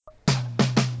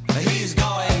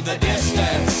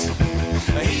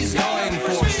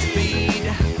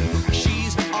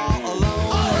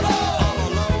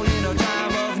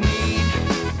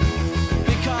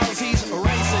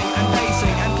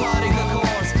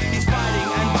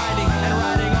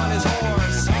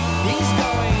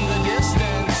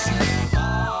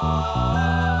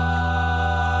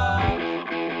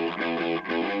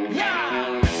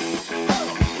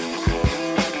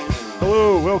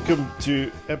welcome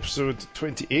to episode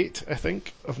 28, I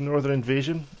think, of Northern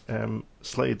Invasion.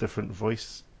 Slightly different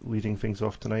voice leading things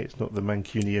off tonight. It's not the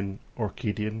Mancunian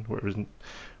Orcadian,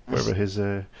 wherever his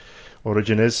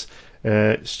origin is.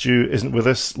 Stu isn't with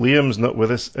us, Liam's not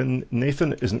with us, and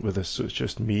Nathan isn't with us, so it's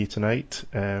just me tonight.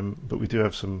 But we do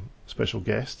have some special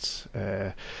guests.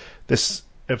 This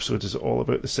episode is all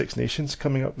about the Six Nations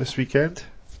coming up this weekend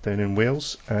down in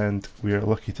Wales, and we are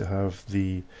lucky to have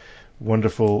the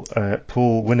wonderful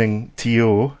poll-winning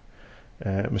TO,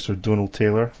 Mr. Donald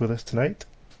Taylor, with us tonight.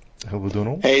 Hello,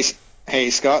 Donald. Hey,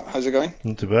 Scott. How's it going?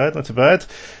 Not too bad, not too bad.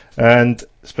 And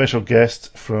special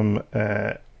guest from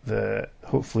the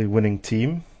hopefully winning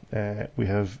team. We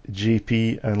have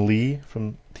JP and Lee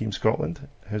from Team Scotland.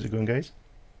 How's it going, guys?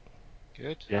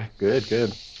 Good. Yeah, good.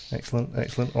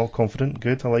 Excellent. All confident.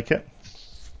 Good, I like it.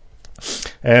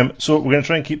 So we're going to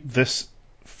try and keep this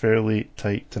fairly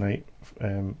tight tonight.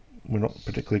 We're not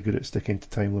particularly good at sticking to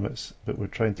time limits, but we're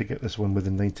trying to get this one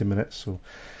within 90 minutes, so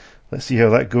let's see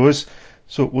how that goes.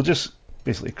 So we'll just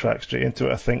basically crack straight into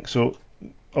it, I think. So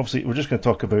obviously we're just going to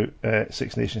talk about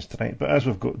Six Nations tonight, but as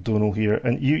we've got Donal here,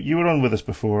 and you were on with us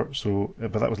before, so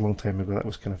but that was a long time ago. That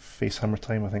was kind of Facehammer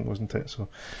time, I think, wasn't it? So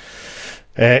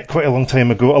quite a long time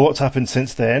ago. A lot's happened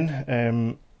since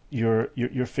then. Your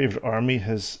favourite army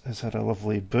has had a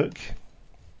lovely book.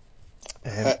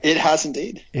 It has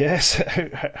indeed. Yes.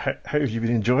 How have you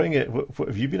been enjoying it? What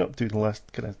have you been up to in the last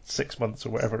kind of 6 months or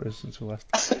whatever it is since we last?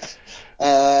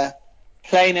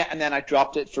 Playing it, and then I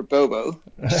dropped it for Bobo.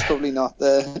 It's probably not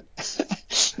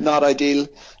not ideal.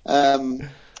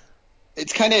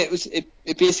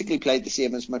 It basically played the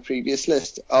same as my previous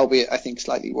list, albeit I think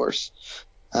slightly worse.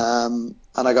 And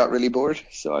I got really bored,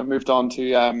 so I moved on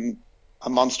to a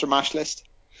Monster Mash list,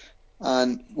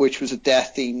 and which was a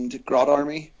death-themed Grot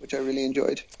army, which I really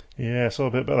enjoyed. Yeah, I saw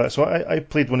a bit about that. So I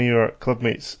played one of your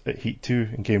clubmates at Heat 2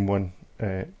 in Game 1,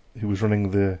 who was running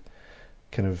the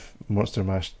kind of Monster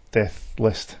Mash death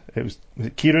list. Was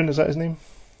it Kieran, is that his name?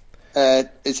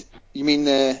 You mean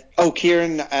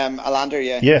Kieran Alander,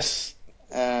 yeah. Yes.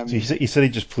 So he said he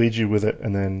just played you with it,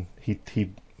 and then he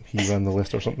ran the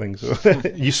list or something, so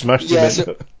you smashed him. Yeah,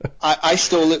 so I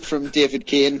stole it from David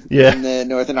Kane in the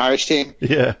Northern Irish team.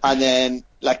 Yeah. And then,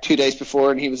 like 2 days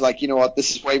before, and he was like, you know what,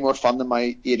 this is way more fun than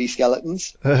my 80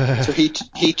 skeletons. So he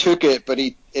took it, but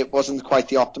it wasn't quite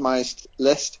the optimized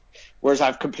list. Whereas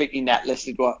I've completely net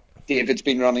listed what David's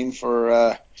been running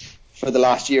for the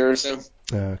last year or so.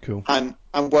 Cool. And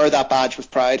wear that badge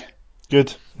with pride.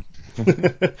 Good.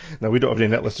 Now, we don't have any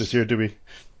net listers here, do we?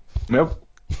 Nope.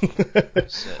 I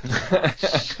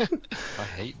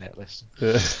hate netlists.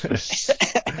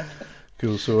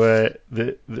 Cool. So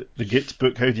the Git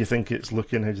book, how do you think it's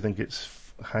looking? How do you think it's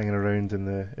hanging around in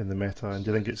the meta? And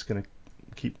do you think it's going to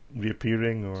keep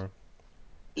reappearing, or?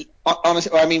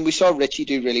 Honestly, I mean, we saw Richie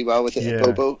do really well with it Yeah. at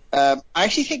Bobo. I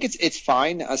actually think it's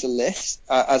fine as a list,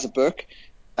 as a book.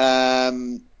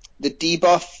 The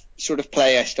debuff sort of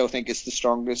play, I still think is the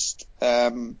strongest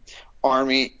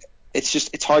army.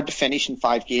 It's hard to finish in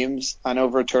 5 games, and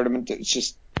over a tournament,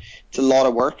 it's a lot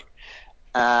of work.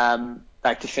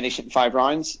 Like to finish it in 5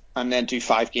 rounds and then do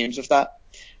 5 games of that.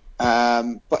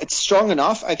 But it's strong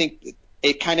enough. I think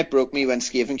it kind of broke me when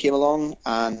Skaven came along,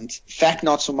 and Feck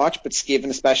not so much, but Skaven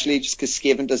especially, just because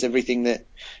Skaven does everything that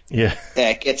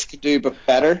Gits could do, but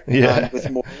better and with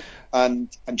more and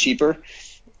cheaper.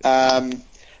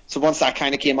 So once that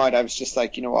kind of came out, I was just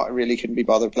like, you know what, I really couldn't be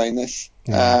bothered playing this.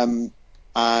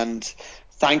 And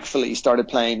thankfully started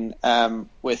playing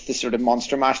with this sort of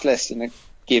Monster Mash list, and it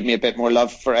gave me a bit more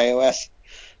love for AOS.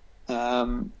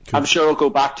 Cool. I'm sure I'll go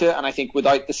back to it, and I think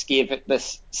without this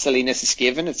silliness of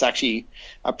Skaven, it's actually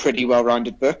a pretty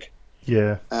well-rounded book.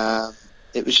 Yeah.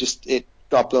 It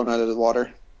got blown out of the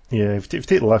water. Yeah, if you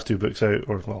take the last 2 books out,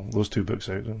 or those 2 books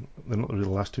out, they're not really the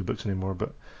last 2 books anymore,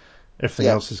 but everything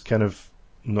else is kind of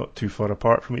not too far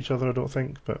apart from each other, I don't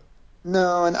think. But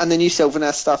no, and the new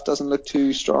Sylvaneth stuff doesn't look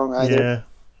too strong either.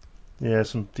 Yeah,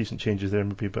 some decent changes there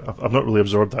maybe, but I've not really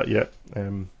absorbed that yet.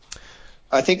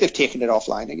 I think they've taken it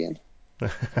offline again.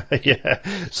 Yeah,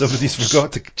 somebody's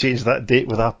forgot to change that date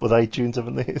with iTunes,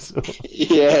 haven't they? So.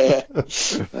 Yeah.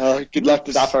 Good luck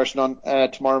to that person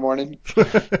on tomorrow morning.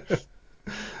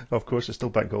 Of course, it's still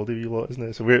bank holiday, you lot, isn't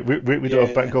it? So we don't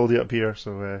have bank holiday up here.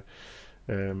 So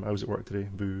I was at work today.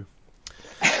 Boo.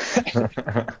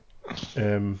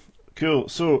 Cool.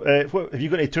 So, what have you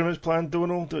got any tournaments planned,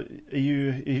 Donald? Are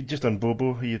you just on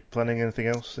Bobo? Are you planning anything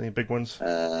else? Any big ones?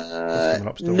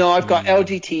 No, I've got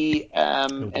LGT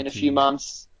in a few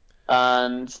months,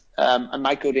 and I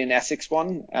might go to an Essex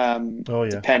one,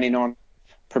 depending on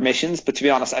permissions. But to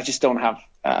be honest, I just don't have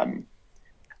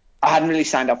I hadn't really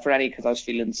signed up for any because I was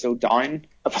feeling so down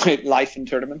about life and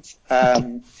tournaments.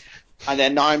 And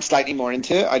then now I'm slightly more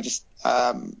into it. I just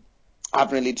haven't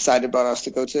really decided what else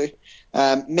to go to.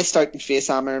 Missed out in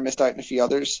Facehammer, missed out in a few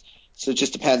others. So it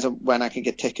just depends on when I can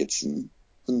get tickets and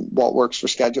what works for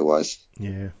schedule wise.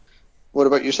 Yeah. What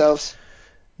about yourselves?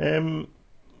 What am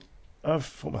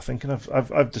I thinking?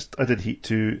 I did Heat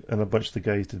 2 and a bunch of the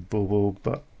guys did Bobo,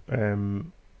 but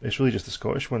it's really just the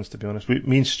Scottish ones, to be honest.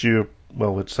 Me and Stu,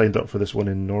 had signed up for this one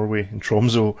in Norway, in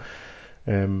Tromsø.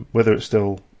 Whether it's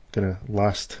still going to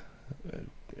last,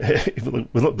 we're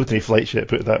not booking any flights yet,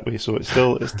 put it that way. So it's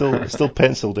still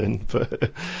penciled in.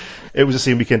 But it was the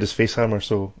same weekend as Facehammer,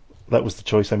 so that was the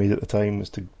choice I made at the time, was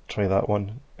to try that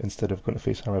one instead of going to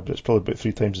Facehammer. But it's probably about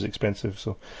 3 times as expensive.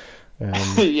 So.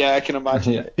 Yeah, I can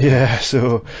imagine. Yeah,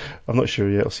 so I'm not sure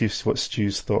yet. I'll see what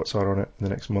Stu's thoughts are on it in the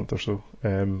next month or so.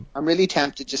 I'm really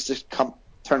tempted just to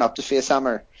turn up to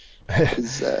Facehammer.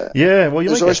 Yeah, well,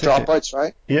 there's always dropouts,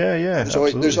 right? Yeah,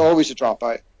 There's always a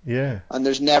dropout. Yeah. And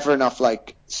there's never enough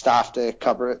staff to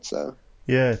cover it. So.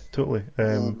 Yeah, totally.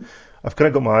 I've kind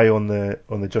of got my eye on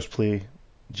the Just Play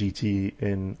GT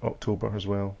in October as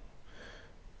well.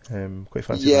 Quite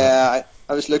fancy that. Yeah,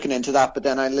 I was looking into that, but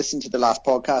then I listened to the last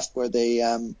podcast where they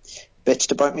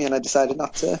bitched about me, and I decided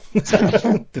not to.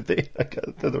 Did they?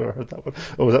 I've never heard that one.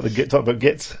 Oh, was that the talk about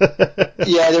Gits?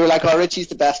 Yeah, they were like, "Oh, Richie's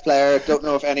the best player. Don't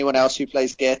know if anyone else who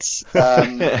plays Gits."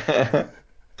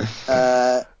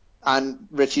 And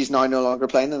Richie's now no longer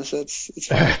playing them, so it's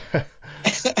fine.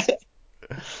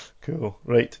 Cool.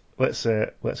 Right. Let's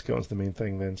get on to the main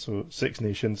thing then. So Six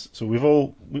Nations. So we've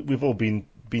all been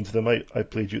to them. I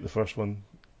played you at the first one,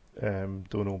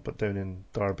 Donal, but down in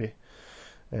Derby.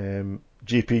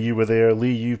 JP, you were there.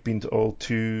 Lee, you've been to all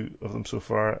 2 of them so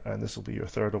far, and this will be your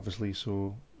 3rd, obviously.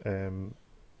 So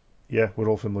yeah, we're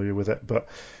all familiar with it. But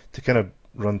to kind of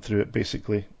run through it,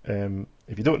 basically,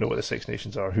 if you don't know what the Six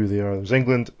Nations are, who they are, there's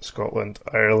England, Scotland,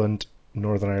 Ireland,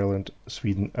 Northern Ireland,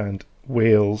 Sweden, and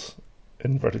Wales,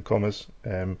 inverted commas.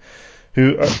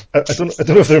 Who are, I don't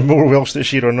know if they're more Welsh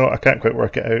this year or not. I can't quite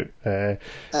work it out.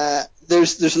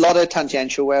 There's a lot of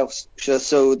tangential Welsh,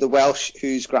 so the Welsh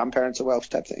whose grandparents are Welsh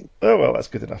type thing. Oh well, that's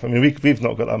good enough. I mean, we've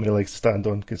not got that many legs to stand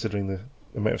on, considering the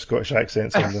amount of Scottish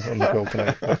accents on the call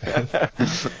tonight.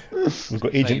 We've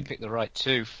got Agent. You picked the right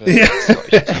 2 for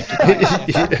Scottish.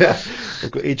 Yeah.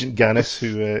 We've got Agent Gannis,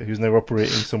 who's now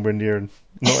operating somewhere near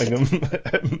Nottingham.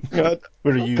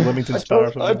 Where are you, Leamington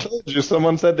Spa? I told you,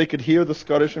 someone said they could hear the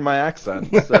Scottish in my accent,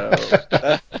 so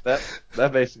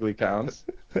that basically counts.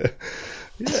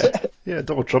 Yeah,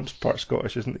 Donald Trump's part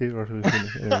Scottish, isn't he? Or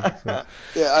anyway, so.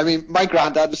 Yeah, I mean, my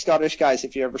granddad was Scottish, guys.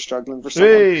 If you're ever struggling for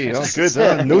someone, hey, oh, good,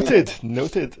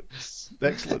 noted.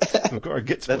 Excellent. We've got our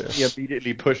Gits player. That's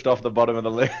immediately pushed off the bottom of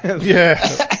the list. Yeah.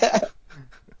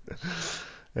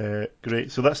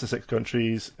 Great. So that's the 6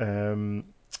 countries. So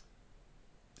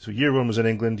year 1 was in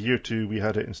England. Year 2 we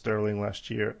had it in Stirling last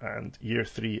year, and year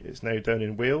 3 is now down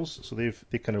in Wales. So they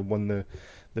kind of won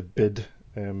the bid.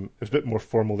 It was a bit more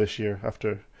formal this year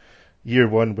after year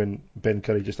 1 when Ben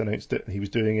Curry just announced it and he was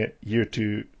doing it. Year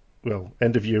 2,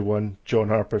 end of year 1, John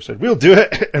Harper said, "We'll do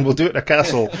it, and we'll do it in a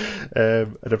castle."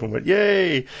 And everyone went,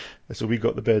 "Yay!" And so we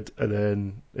got the bid, and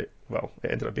then it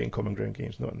ended up being Common Ground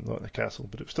Games, not in a castle,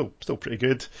 but it was still pretty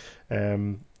good.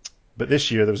 But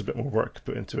this year there was a bit more work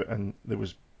put into it, and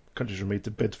countries were made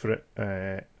to bid for it,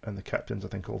 and the captains, I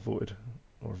think, all voted,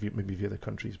 or maybe via the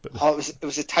countries. But it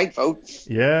was a tight vote.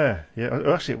 Yeah.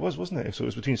 Actually, it was, wasn't it? So it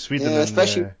was between Sweden and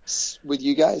especially with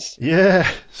you guys. Yeah,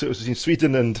 so it was between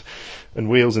Sweden and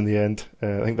Wales in the end.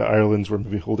 I think the Ireland's were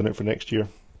maybe holding it for next year.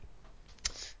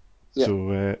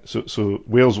 Yeah. So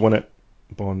Wales won it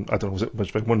on, I don't know, was it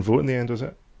much by 1 vote in the end? Was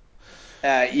it?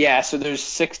 Yeah. So there's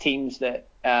 6 teams that,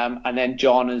 and then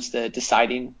John is the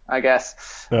deciding, I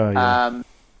guess. Yeah.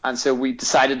 And so we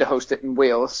decided to host it in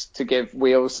Wales to give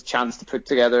Wales a chance to put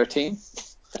together a team.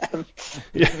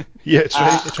 It's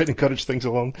trying to encourage things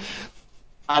along.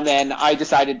 And then I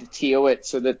decided to TO it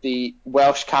so that the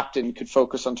Welsh captain could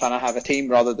focus on trying to have a team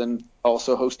rather than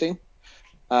also hosting,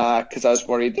 because I was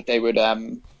worried that they would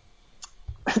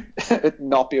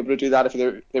not be able to do that if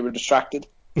they were distracted.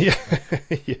 Yeah.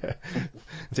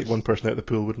 Take one person out of the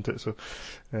pool, wouldn't it?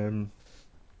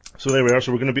 So there we are.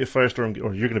 So we're going to be at Firestorm,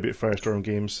 or you're going to be at Firestorm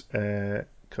Games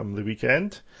come the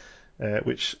weekend,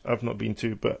 which I've not been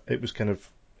to, but it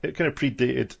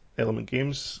predated Element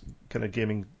Games, kind of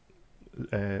gaming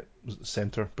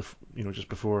centre, just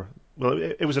before. Well,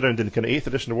 it was around in the kind of 8th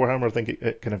edition of Warhammer. I think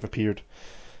it kind of appeared.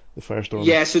 The Firestorm.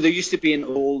 Yeah, so there used to be an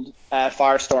old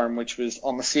Firestorm which was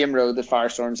on the same road that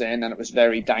Firestorm's in, and it was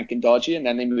very dank and dodgy, and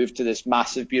then they moved to this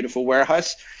massive, beautiful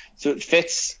warehouse. So it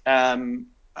fits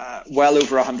well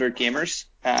over 100 gamers,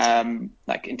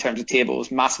 like in terms of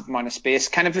tables, massive amount of space,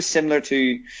 kind of similar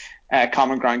to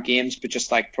Common Ground Games, but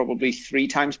just like probably 3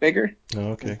 times bigger.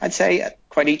 Oh, okay. I'd say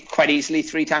quite easily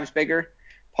 3 times bigger,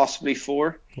 possibly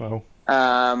 4. Wow.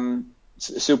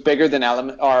 So bigger than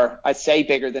Element, or I'd say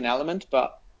bigger than Element,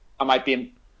 but I might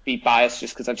be biased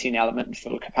just because I've seen Element in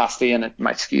full capacity and it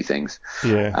might skew things.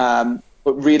 Yeah.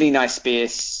 But really nice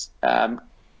space, and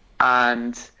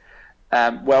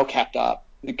well kept up.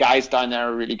 The guys down there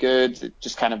are really good,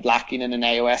 just kind of lacking in an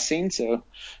AOS scene, so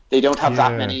they don't have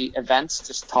that Yeah. many events,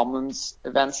 just Tomlin's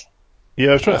events. Yeah,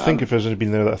 I was trying to think if there's any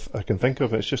been there that I can think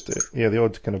of. It's just the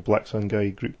odd kind of Black Sun guy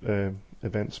group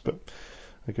events, but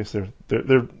I guess they're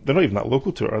not even that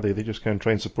local to it, are they? They just kind of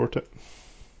try and support it.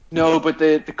 No, but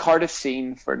the Cardiff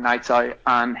scene for Nights Out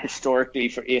and historically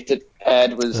for 8th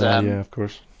Ed was Yeah, of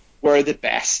course. were the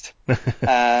best. So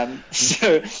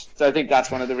I think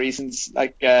that's one of the reasons,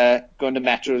 like going to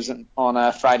Metros on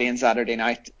a Friday and Saturday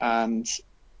night and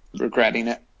regretting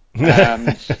it.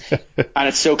 And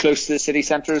it's so close to the city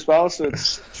centre as well, so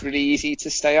it's really easy to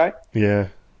stay out. Yeah.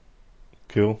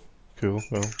 Cool.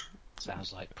 Well,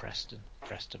 Sounds like Preston.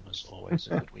 Preston was always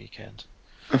a good weekend.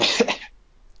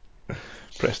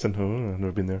 Preston, I've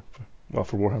never been there.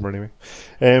 For Warhammer anyway.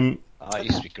 It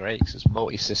used to be great because it's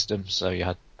multi-system, so you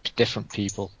had different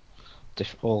people,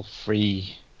 all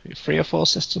 3 or 4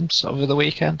 systems over the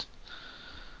weekend.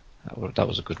 That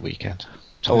was a good weekend.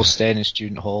 All staying in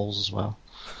student halls as well.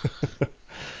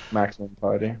 Maximum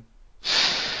party.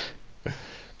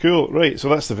 Cool, right, so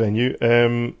that's the venue.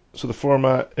 So the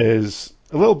format is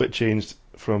a little bit changed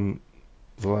from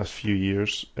the last few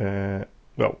years.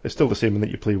 Well, it's still the same in that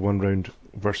you play one round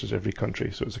versus every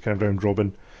country, so it's a kind of round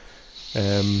robin.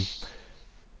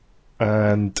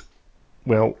 And,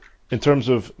 well, in terms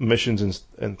of missions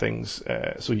and things,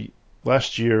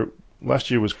 last year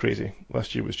was crazy.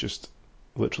 Last year was just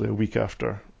literally a week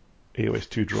after AOS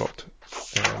 2 dropped,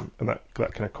 and that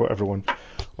kind of caught everyone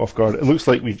off guard. It looks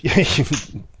like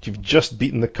you've just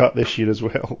beaten the cut this year as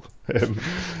well,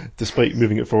 despite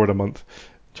moving it forward a month.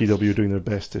 GW are doing their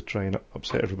best to try and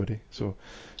upset everybody. So,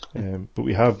 but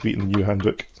we have beaten the new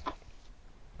handbook,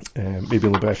 maybe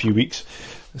only by a few weeks.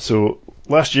 So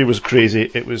last year was crazy.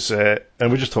 It was, and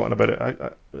we're just talking about it. I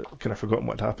kind of forgotten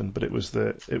what happened, but it was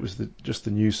just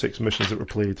the new 6 missions that were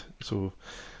played. So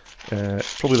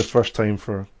probably the first time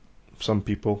for some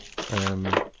people,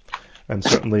 and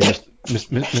certainly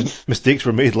mistakes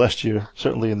were made last year.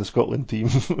 Certainly in the Scotland team,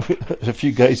 a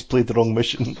few guys played the wrong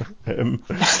mission,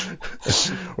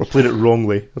 or played it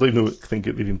wrongly. I don't even think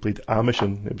they even played a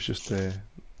mission. It was just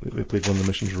they played one of the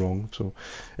missions wrong. So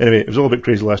anyway, it was all a bit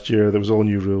crazy last year. There was all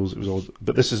new rules.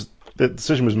 But the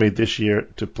decision was made this year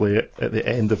to play it at the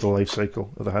end of the life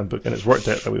cycle of the handbook, and it's worked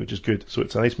out that way, which is good. So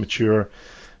it's a nice mature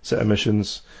set of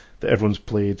missions that everyone's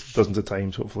played dozens of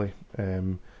times, hopefully.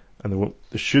 And there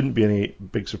shouldn't be any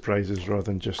big surprises rather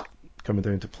than just coming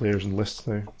down to players and lists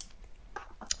now.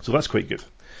 So that's quite good.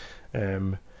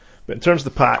 But in terms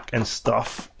of the pack and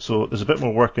stuff, so there's a bit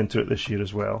more work into it this year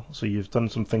as well. So you've done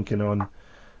some thinking on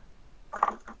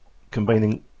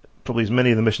combining probably as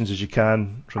many of the missions as you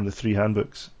can from the 3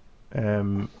 handbooks,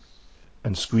 and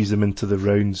squeeze them into the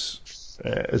rounds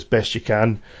as best you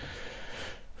can.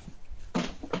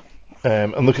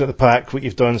 And looking at the pack, what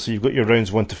you've done, so you've got your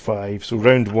rounds 1 to 5. So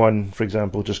round 1, for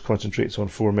example, just concentrates on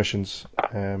 4 missions: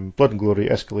 Blood and Glory,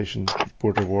 Escalation,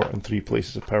 Border War, and 3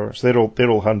 Places of Power. So they're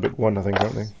all handbook 1, I think,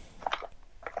 aren't they?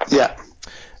 Yeah.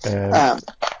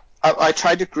 I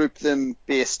tried to group them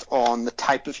based on the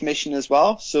type of mission as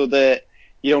well, so that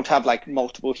you don't have like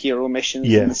multiple hero missions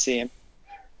in the same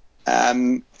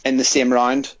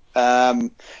round.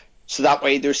 So that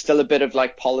way, there's still a bit of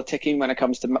like politicking when it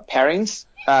comes to pairings.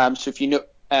 So if you know,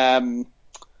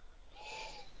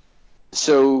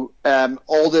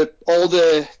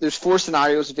 there's 4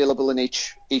 scenarios available in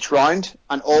each round,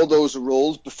 and all those are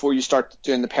rolled before you start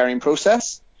doing the pairing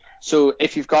process. So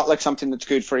if you've got like something that's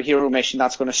good for a hero mission,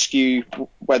 that's going to skew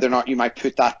whether or not you might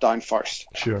put that down first.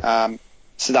 Sure.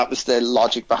 So that was the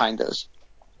logic behind those.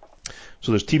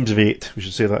 So there's teams of 8. We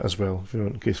should say that as well,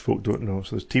 in case folk don't know.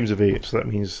 So there's teams of 8. So that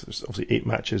means there's obviously 8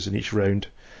 matches in each round.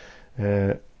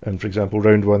 And for example,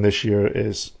 round 1 this year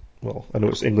is, well, I know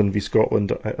it's England v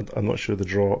Scotland. I'm not sure the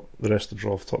rest of the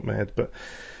draw off the top of my head, but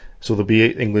so there'll be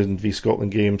 8 England v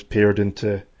Scotland games paired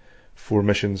into 4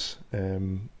 missions.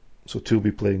 So 2 will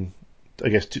be playing, I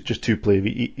guess, just 2 play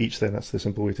each. Then that's the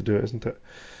simple way to do it, isn't it?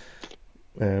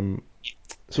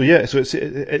 So yeah, so it's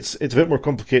a bit more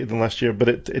complicated than last year, but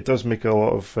it does make a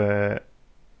lot of,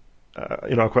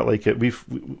 I quite like it. We've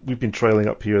been trialing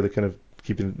up here the kind of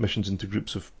keeping missions into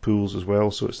groups of pools as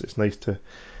well, so it's nice to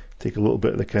take a little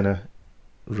bit of the kind of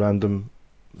random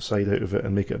side out of it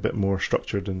and make it a bit more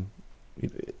structured and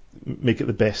make it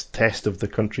the best test of the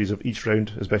countries of each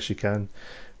round as best you can,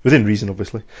 within reason,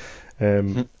 obviously.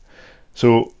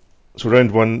 So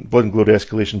round 1, Blood and Glory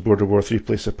Escalation, Border War, 3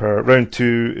 Place of Power. Round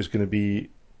 2 is going to be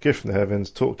Gift from the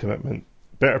Heavens, Total Commitment,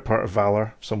 Better Part of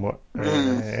Valor, somewhat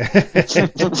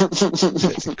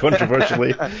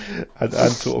controversially, and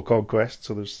Total Conquest.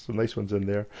 So there's some nice ones in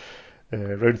there.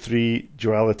 Round 3,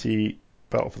 Duality,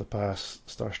 Battle for the Pass,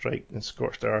 Star Strike, and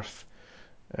Scorched Earth.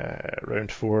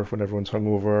 Round 4, when everyone's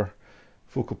hungover,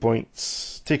 Focal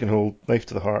Points, Taken Hold, Knife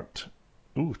to the Heart.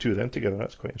 Ooh, 2 of them together,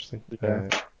 that's quite interesting. Yeah.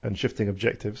 And Shifting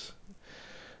Objectives.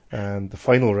 And the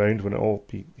final round, when it all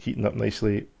be heating up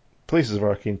nicely, Places of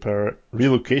Arcane Power,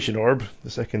 Relocation Orb, the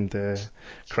second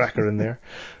cracker in there,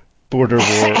 Border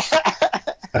War,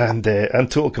 and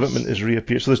Total Commitment is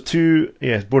reappeared. So there's 2,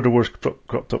 Border War's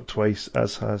cropped up twice,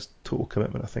 as has Total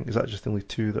Commitment, I think. Is that just the only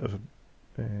 2 that have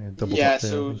doubled up there?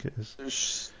 So I think it is.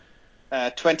 there's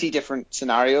 20 different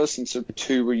scenarios, and so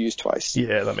 2 were used twice.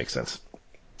 Yeah, that makes sense.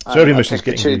 So every mission's the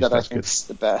getting 2 used, that I that's think good. is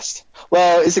the best.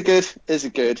 Well, is it good? Is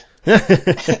it good? I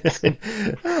think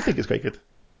it's quite good.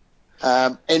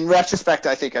 In retrospect,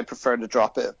 I think I'd prefer to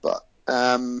drop it, but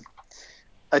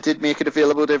I did make it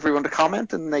available to everyone to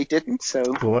comment, and they didn't. So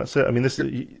well, that's it. I mean, this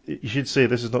you should say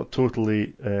this is not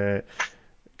totally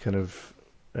kind of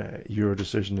your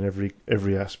decision in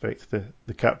every aspect.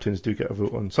 The captains do get a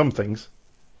vote on some things,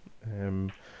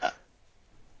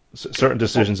 certain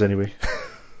decisions anyway.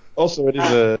 Also, it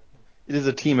is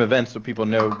a team event, so people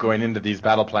know going into these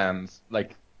battle plans,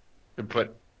 like, to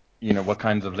put, what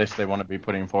kinds of lists they want to be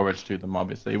putting forward to them.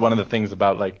 Obviously, one of the things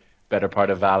about like Better Part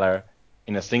of Valor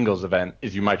in a singles event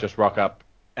is you might just rock up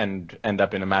and end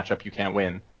up in a matchup you can't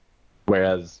win,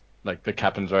 whereas like the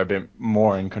captains are a bit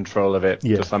more in control of it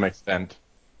to some extent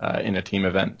in a team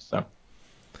event. So.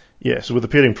 Yeah, so with the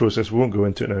pairing process, we won't go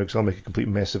into it now because I'll make a complete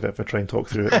mess of it if I try and talk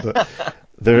through it. But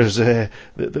there's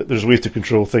ways to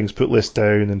control things, put lists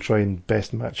down, and try and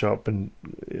best match up. And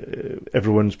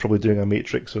everyone's probably doing a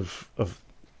matrix of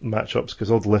matchups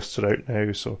because all the lists are out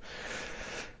now. So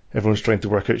everyone's trying to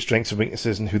work out strengths and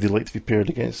weaknesses and who they like to be paired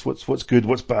against. What's good,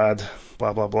 what's bad,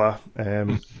 blah blah blah,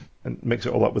 and mix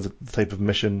it all up with the type of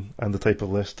mission and the type of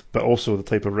list, but also the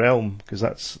type of realm because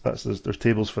there's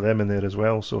tables for them in there as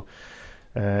well. So.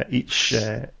 Each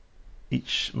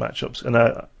matchups and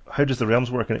how does the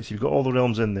realms work in it? So you've got all the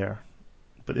realms in there,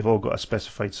 but they've all got a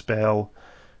specified spell,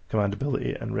 command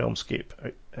ability, and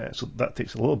realmscape. So that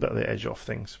takes a little bit of the edge off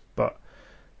things. But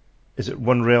is it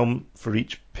one realm for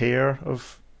each pair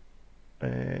of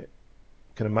kind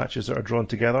of matches that are drawn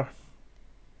together?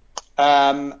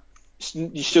 So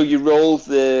you roll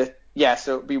so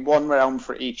it'd be one realm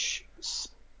for each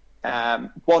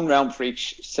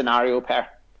scenario pair.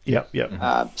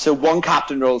 Yeah. So one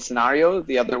captain rolls scenario,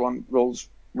 the other one rolls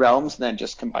realms, and then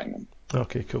just combine them.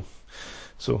 Okay, cool.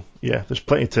 So yeah, there's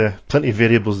plenty of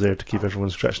variables there to keep everyone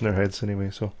scratching their heads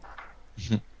anyway. So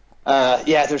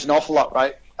there's an awful lot,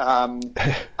 right? I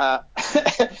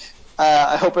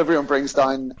hope everyone brings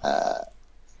down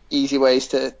easy ways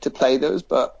to play those,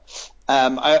 but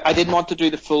I didn't want to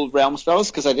do the full realm spells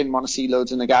because I didn't want to see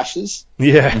loads of Nagashes.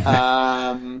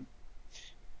 Yeah.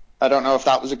 I don't know if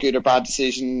that was a good or bad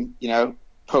decision,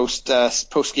 post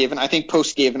Skaven. I think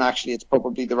post Skaven actually it's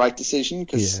probably the right decision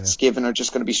because Skaven are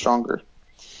just going to be stronger.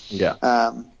 Yeah.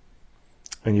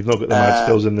 And you've not got the mad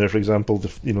spells in there, for example.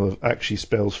 The actually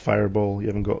spells Fireball. You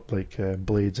haven't got like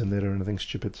blades in there or anything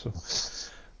stupid. So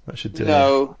that should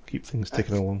keep things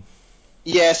ticking along.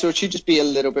 Yeah, so it should just be a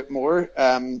little bit more.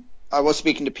 I was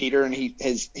speaking to Peter, and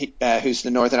who's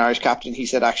the Northern Irish captain. He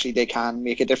said actually they can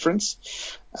make a difference.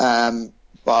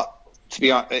 But to be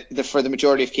honest, for the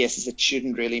majority of cases, it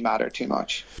shouldn't really matter too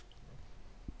much.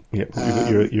 Yeah, you've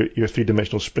got your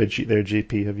 3-dimensional spreadsheet there,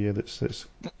 JP. Have you? That's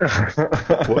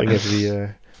plotting every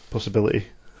possibility.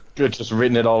 Good, just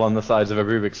written it all on the sides of a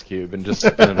Rubik's cube and just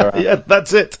spin it around. Yeah,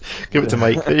 that's it. Give it to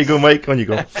Mike. There you go, Mike. On you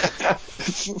go.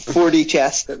 4D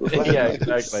chess. Yeah,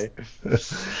 exactly.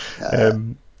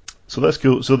 So that's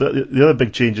cool. So the other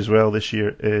big change as well this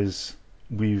year is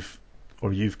you've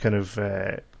kind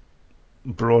of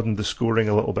broadened the scoring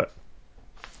a little bit.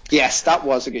 Yes, that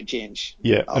was a good change.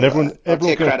 Yeah, and everyone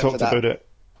kind of talked about it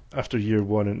after year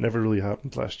one, and it never really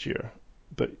happened last year.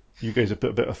 But you guys have put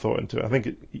a bit of thought into it. I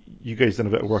think you guys done a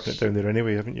bit of work on it down there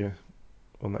anyway, haven't you?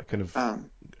 On that kind of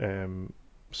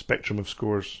spectrum of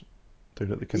scores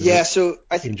down at the kind of So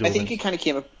I think it kind of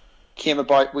came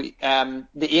about. We the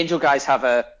Angel guys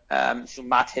have so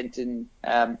Matt Hinton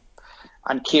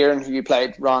and Kieran, who you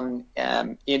played, run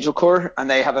Angel Core, and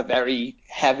they have a very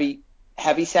heavy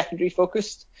secondary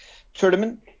focused.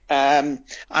 tournament. And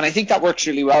I think that works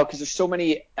really well because there's so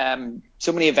many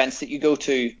events that you go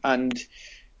to, and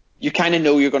you kind of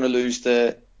know you're going to lose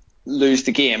the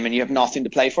game, and you have nothing to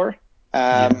play for.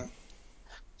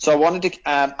 So I wanted to,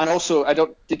 and also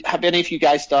have any of you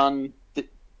guys done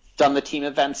the team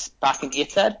events back in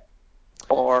 8th Ed,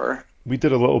 or? We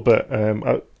did a little bit.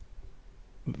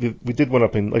 We did one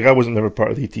up in, like, I wasn't never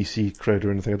part of the ETC crowd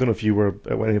or anything. I don't know if you were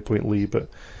at any point, Lee, but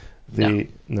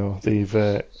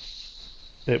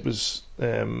it was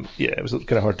it was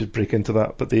kind of hard to break into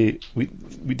that. But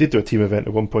we did do a team event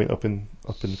at one point up in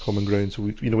Common Ground, so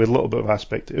we had a little bit of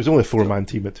aspect. It was only a 4-man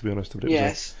team, to be honest. But it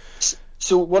yes.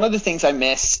 So one of the things I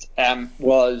missed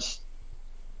was,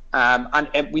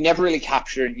 and we never really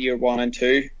captured year 1 and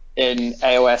 2 in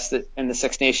AOS in the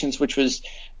Six Nations, which was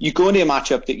you go into a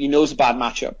matchup that you know is a bad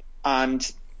matchup,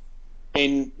 and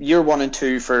in year 1 and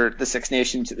 2 for the Six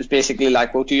Nations, it was basically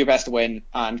like, well, do your best to win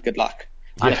and good luck.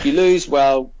 Yeah. And if you lose,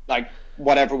 well, like,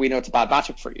 whatever, we know it's a bad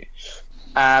matchup for you.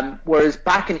 Whereas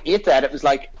back in 8th Ed, it was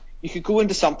like, you could go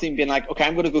into something being like, okay,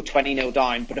 I'm going to go 20-0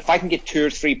 down, but if I can get 2 or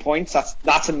 3 points,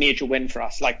 that's a major win for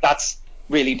us. Like, that's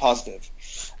really positive.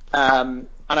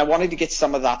 And I wanted to get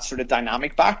some of that sort of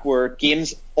dynamic back where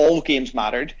all games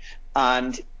mattered.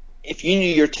 And if you knew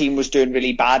your team was doing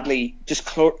really badly, just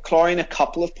clawing a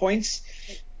couple of points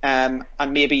and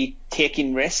maybe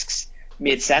taking risks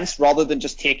made sense rather than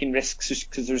just taking risks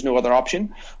because there's no other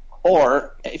option.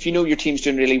 Or if you know your team's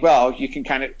doing really well, you can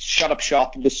kind of shut up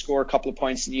shop and just score a couple of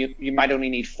points, and you might only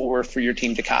need 4 for your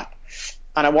team to cap.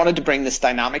 And I wanted to bring this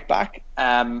dynamic back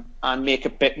and make a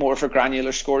bit more of a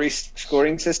granular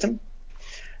scoring system.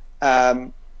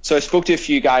 So I spoke to a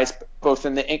few guys, both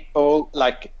in the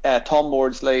Tom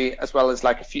Maudsley, as well as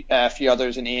like a few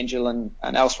others in Angel and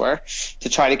elsewhere, to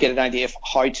try to get an idea of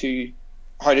how to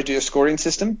do a scoring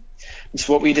system. And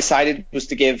so what we decided was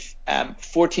to give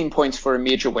 14 points for a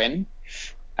major win,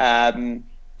 then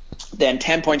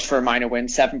 10 points for a minor win,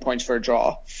 7 points for a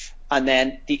draw, and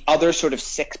then the other sort of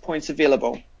 6 points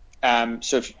available.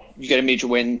 So if you get a major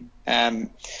win,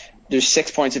 there's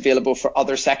 6 points available for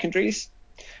other secondaries.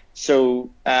 So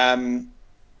 1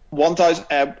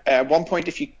 point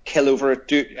if you kill over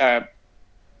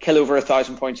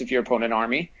 1,000 points of your opponent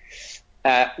army.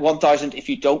 1,000 if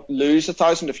you don't lose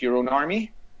 1,000 of your own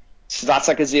army. So that's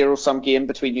like a zero-sum game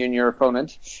between you and your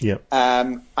opponent. Yeah.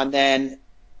 And then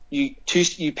you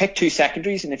pick 2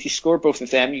 secondaries, and if you score both of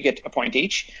them, you get a point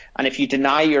each. And if you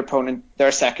deny your opponent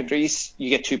their secondaries, you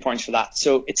get 2 points for that.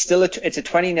 So it's still it's a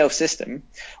 20-0 system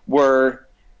where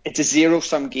it's a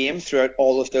zero-sum game throughout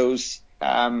all of those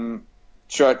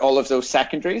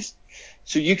secondaries.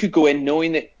 So you could go in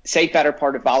knowing that, say, Better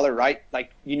Part of Valor, right?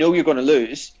 Like, you know you're going to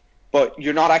lose, but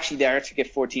you're not actually there to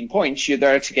get 14 points. You're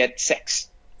there to get 6,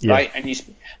 right? And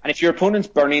if your opponent's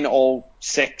burning all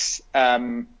 6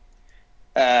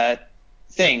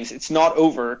 things, it's not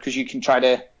over because you can try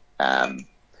to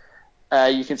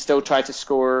you can still try to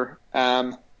score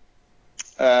the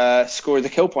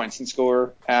kill points and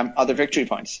score other victory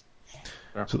points.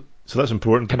 So that's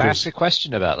important. Can I ask a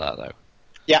question about that though?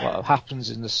 Yeah. What happens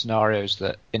in the scenarios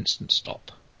that instant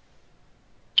stop?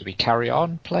 Do we carry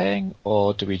on playing,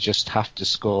 or do we just have to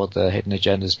score the hidden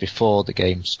agendas before the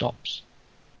game stops?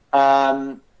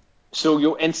 So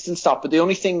you'll instant stop, but the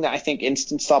only thing that I think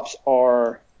instant stops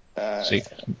are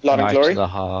Blood and Glory. To the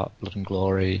Heart, Blood and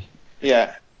Glory.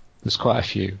 Yeah. There's quite a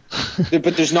few.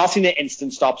 But there's nothing that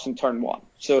instant stops in turn 1.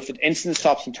 So if it instant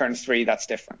stops in turn 3, that's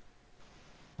different.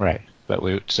 Right.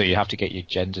 So you have to get your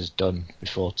agendas done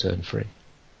before turn 3.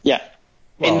 Yeah.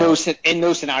 Well, in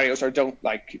those scenarios, or don't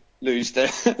lose the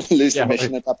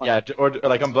mission at that point. Yeah, or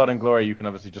like on Blood and Glory, you can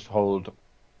obviously just hold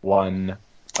one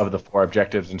of the 4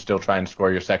 objectives and still try and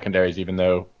score your secondaries, even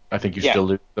though I think you still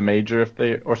lose the major if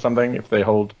they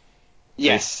hold.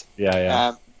 Yes.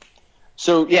 Yeah.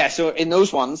 So in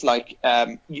those ones,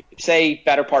 say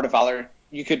Better Part of Valor,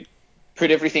 you could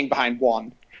put everything behind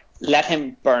 1, let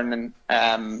him burn,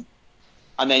 and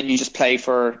then you just play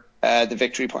for the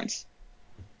victory points.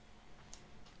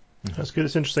 That's good.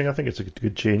 It's interesting. I think it's a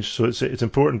good change. So it's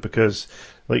important because,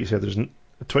 like you said, there's a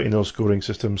 20-0 scoring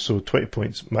system, so 20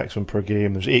 points maximum per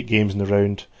game. There's 8 games in the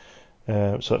round,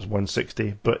 so that's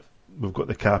 160. But we've got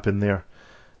the cap in there.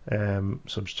 So I'm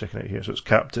just checking out here. So it's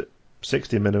capped at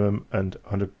 60 minimum and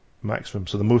 100 maximum.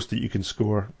 So the most that you can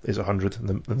score is 100,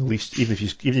 and the least, even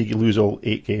if you lose all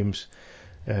 8 games,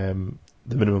 the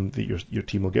minimum that your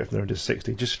team will get from there is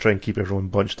 60. Just to try and keep everyone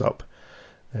bunched up.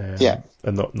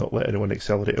 And not let anyone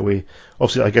accelerate away.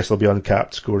 Obviously, I guess they'll be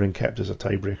uncapped scoring, kept as a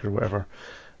tiebreaker or whatever.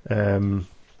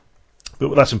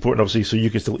 But that's important, obviously, so you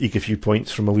can still eke a few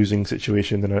points from a losing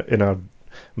situation in a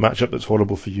matchup that's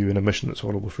horrible for you and a mission that's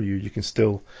horrible for you, you can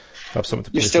still have something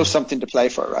to play. You're still for. something to play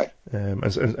for, right?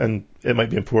 And it might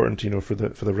be important, for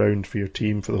the round, for your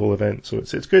team, for the whole event. So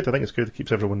it's good. I think it's good. It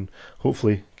keeps everyone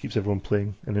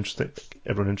playing and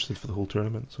everyone interested for the whole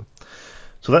tournament.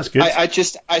 So that's good.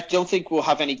 I don't think we'll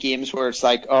have any games where it's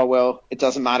like, oh well, it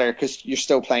doesn't matter because you're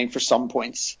still playing for some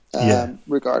points,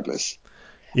 regardless.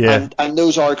 Yeah. And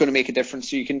those are going to make a difference.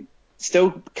 So you can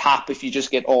still cap if you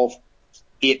just get all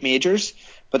 8 majors,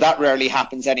 but that rarely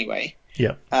happens anyway.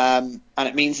 Yeah. And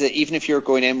it means that even if you're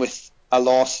going in with a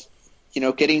loss,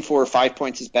 getting 4 or 5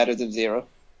 points is better than 0.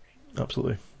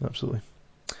 Absolutely.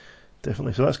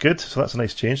 Definitely. So that's good. So that's a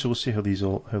nice change. So we'll see how these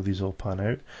all pan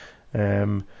out.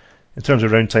 In terms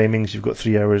of round timings, you've got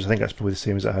 3 hours. I think that's probably the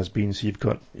same as it has been. So you've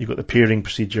got the pairing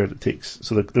procedure that takes.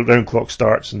 So the round clock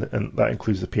starts, and that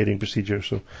includes the pairing procedure.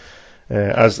 So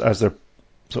as they're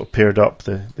sort of paired up,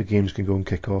 the games can go and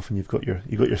kick off, and you've got your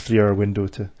 3-hour window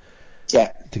to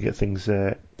get things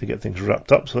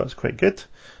wrapped up. So that's quite good.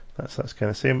 That's kind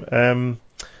of same.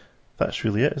 That's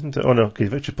really it, isn't it? Oh no, okay.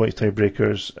 Victory points,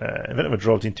 tiebreakers. Event of a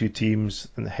draw between 2 teams,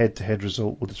 and the head-to-head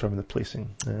result will determine the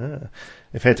placing.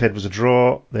 If head-to-head was a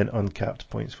draw, then uncapped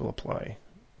points will apply.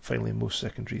 Finally, most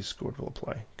secondaries scored will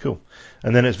apply. Cool.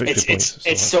 And then it's victory points.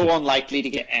 It's so unlikely to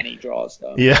get any draws,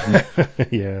 though. Yeah,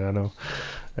 yeah, I know.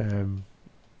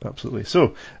 Absolutely.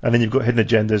 So, and then you've got hidden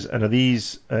agendas, and are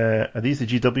these the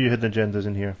GW hidden agendas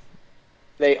in here?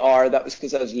 They are. That was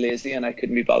because I was lazy and I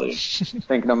couldn't be bothered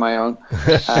thinking on my own.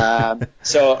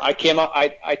 So I came up.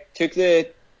 I took the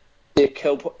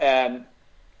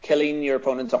killing your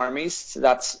opponent's armies. So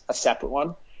that's a separate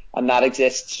one, and that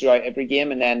exists throughout every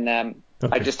game. And then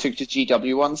I just took the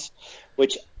GW ones,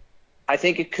 which I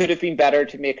think it could have been better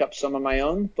to make up some of my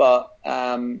own, but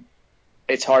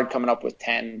it's hard coming up with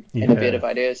 10 innovative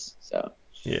ideas. So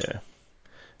yeah,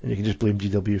 and you can just blame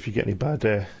GW if you get any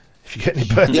bad.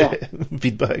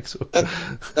 Feedback. So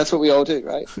that's what we all do,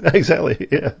 right? Exactly.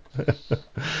 Yeah.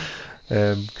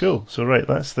 Cool. So right,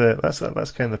 that's kind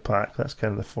of the pack. That's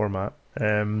kind of the format.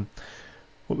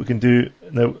 What we can do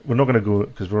now, we're not going to go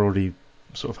because we're already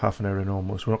sort of half an hour in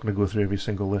almost. We're not going to go through every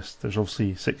single list. There's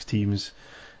obviously 6 teams,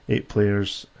 8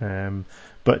 players.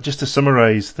 But just to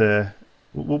summarise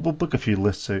we'll book a few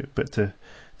lists out. But to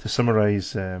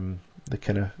summarise the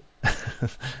kind of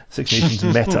Six Nations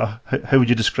meta, how would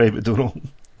you describe it, Donald?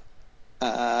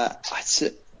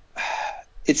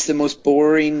 It's the most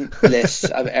boring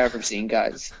list I've ever seen,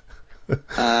 guys.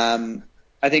 I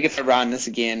think if I ran this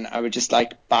again, I would just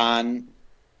ban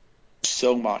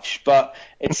so much. But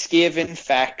it's Skaven,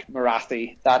 Feck,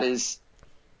 Marathi. That is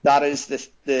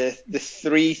the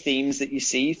 3 themes that you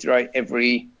see throughout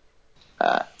every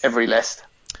list.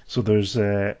 So there's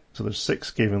 6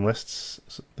 Skaven lists.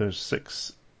 So there's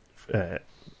 6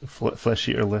 Flesh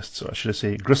Eater lists, or I should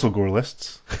say Gristlegore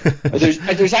lists.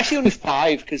 There's actually only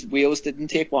 5 because Wales didn't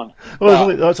take one.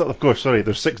 Of course, sorry.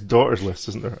 There's 6 Daughters lists,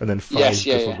 isn't there? And then 5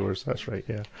 Gristlegores. Yeah. That's right.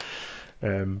 Yeah.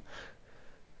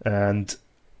 And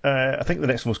I think the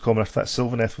next most common after that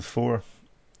Sylvaneth with 4.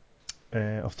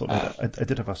 Off the top of my head, I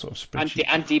did have a sort of spreadsheet.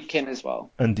 And Deepkin as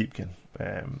well. And Deepkin.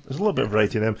 There's a little bit of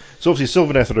variety in them. So obviously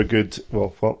Sylvaneth are a good.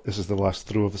 Well, this is the last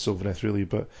throw of the Sylvaneth really,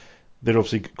 but they're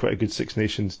obviously quite a good Six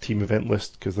Nations team event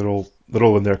list because they're all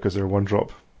in there because they're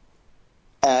 1-drop.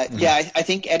 Yeah, I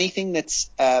think anything that's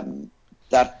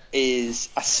that is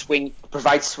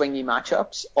provides swingy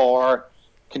matchups or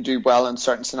can do well in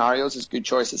certain scenarios is good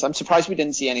choices. I'm surprised we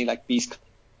didn't see any Beast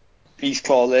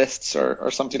Claw lists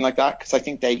or something like that because I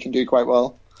think they can do quite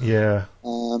well. Yeah.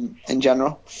 In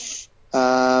general,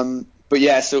 but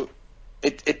yeah, so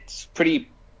it's pretty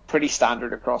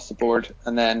standard across the board,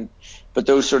 but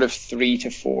those sort of 3 to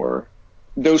 4,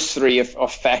 those 3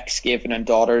 of Feck, Skaven, and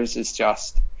Daughters is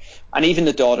just, and even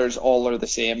the Daughters all are the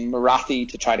same. Marathi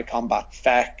to try to combat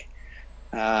Feck,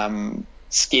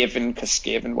 Skaven because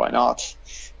Skaven, why not,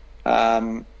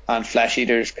 and Flesh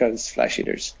Eaters because Flesh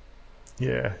Eaters.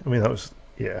 Yeah, I mean I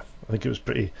think it was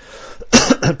pretty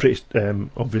obvious there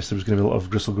was going to be a lot of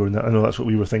Gristlegore in that. I know that's what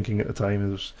we were thinking at the time.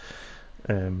 It was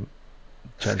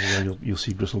chances are you'll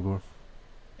see Gristlegore.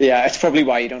 Yeah, it's probably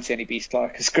why you don't see any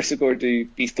Beastclaw because Gristlegore do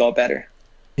Beastclaw better.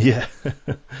 Yeah.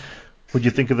 What do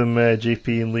you think of them,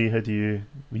 JP and Lee? How do you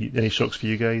any shocks for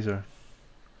you guys or?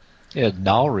 Yeah,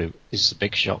 Naru is a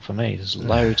big shock for me. There's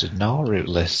loads of Naru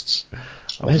lists.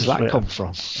 Where's that come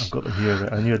from? I've got them here.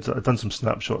 I knew I'd done some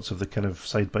snapshots of the kind of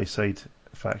side-by-side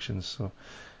factions, so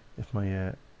if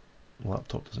my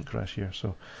laptop doesn't crash here.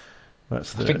 So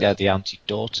that's I think they're the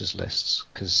anti-daughters lists,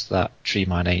 because that Tree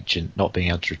Mine Ancient not being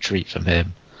able to retreat from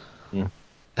him,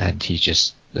 and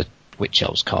the Witch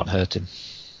Elves can't hurt him,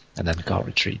 and then can't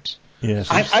retreat. Yeah,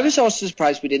 so I was also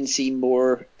surprised we didn't see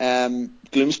more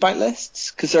Gloomspite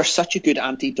lists, because they're such a good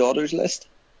anti-daughters list.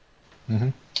 Mm-hmm.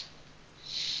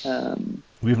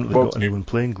 we haven't really got anyone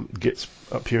playing Gits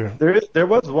up here. There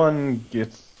was one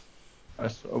Gits.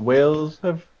 Wales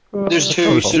have. There's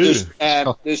two. there's So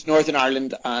two. there's Northern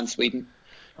Ireland and Sweden.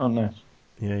 Oh, nice.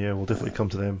 Yeah, we'll definitely come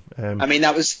to them. I mean,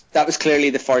 that was clearly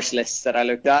the first list that I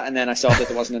looked at, and then I saw that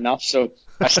there wasn't enough, so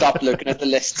I stopped looking at the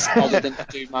lists other than to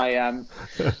do my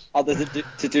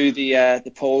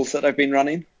the polls that I've been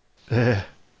running. I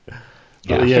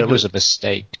think it was a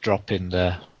mistake dropping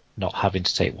the not having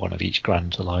to take one of each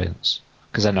Grand Alliance,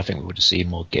 because then I think we would have seen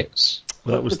more Gits.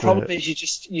 That was the problem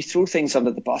is you throw things under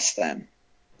the bus then.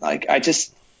 Like I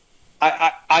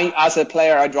as a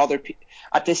player, I'd rather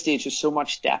at this stage there's so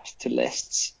much depth to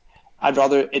lists.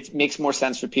 It makes more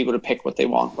sense for people to pick what they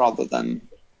want rather than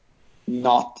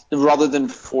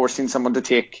forcing someone to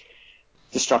take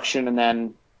destruction and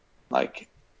then like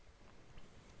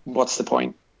what's the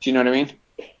point? Do you know what I mean?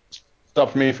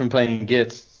 Stopped me from playing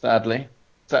Gits, sadly.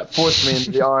 That forced me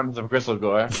into the arms of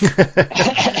Gristlegore.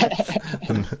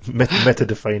 Meta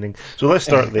defining. So let's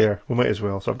start there. We might as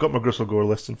well. So I've got my Gristlegore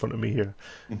list in front of me here.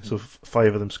 Mm-hmm. So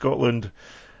 5 of them: Scotland,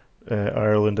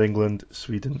 Ireland, England,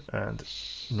 Sweden, and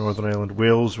Northern Ireland.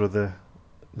 Wales were the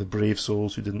brave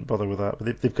souls who didn't bother with that,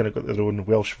 but they've kind of got their own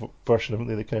Welsh version, haven't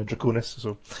they? The kind of Draconis.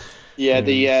 So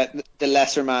the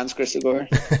lesser man's Gristlegore.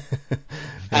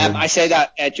 I say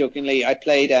that jokingly. I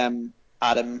played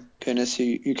Adam Kunis,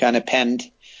 who kind of penned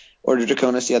Order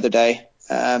Draconis the other day,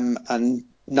 and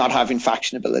not having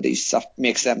faction abilities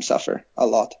makes them suffer a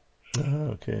lot.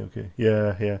 Okay.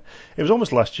 Yeah. It was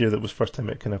almost last year that was the first time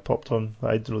it kind of popped on.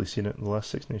 I hadn't really seen it in the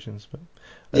last Six Nations, but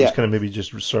it was kind of maybe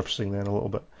just resurfacing then a little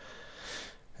bit.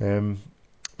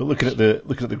 But looking at the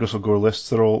Gristlegore lists,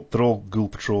 they're all Ghoul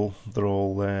Patrol. They're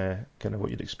all kind of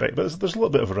what you'd expect. But there's a little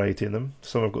bit of variety in them.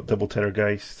 Some have got double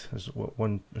Terrorgeist. There's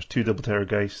 2 double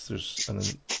Terrorgeists. And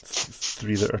then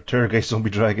 3 that are Terrorgeist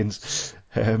zombie dragons.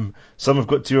 Some have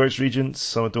got 2 Archregents.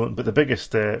 Some don't. But the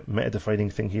biggest meta-defining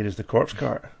thing here is the Corpse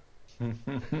Cart. Who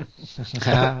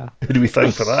do we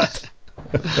thank for that?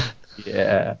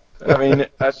 Yeah, I mean,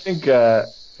 I think.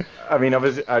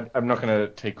 Obviously, I'm not going to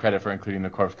take credit for including the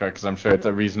Corpse Cart because I'm sure it's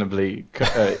a reasonably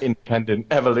independent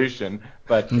evolution.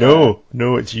 But no,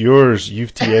 it's yours.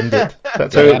 You've TM'd it.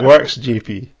 That's how it works,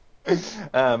 JP.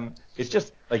 It's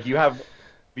just like you have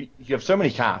so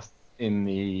many casts in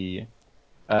the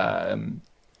standard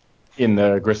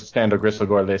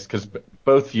Gristlegore list because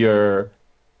both your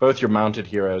mounted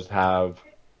heroes have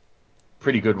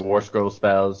pretty good War Scroll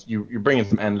spells. You're bringing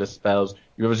some endless spells.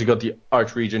 You've obviously got the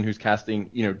Archregent who's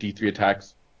casting, D3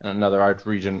 attacks, and another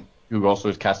Archregent who also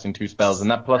is casting 2 spells.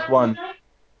 And that +1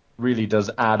 really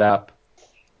does add up,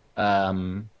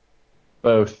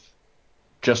 both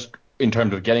just in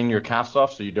terms of getting your casts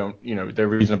off, so you don't, they're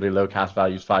reasonably low cast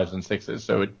values, 5s and 6s,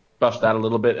 so it buffs that a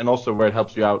little bit. And also where it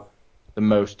helps you out the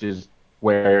most is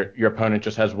where your opponent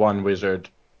just has 1 wizard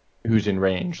who's in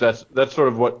range. That's sort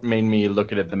of what made me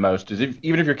look at it the most. Is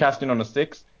even if you're casting on a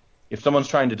 6, if someone's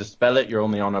trying to dispel it, you're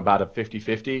only on about a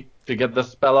 50-50 to get the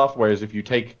spell off. Whereas if you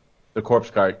take the Corpse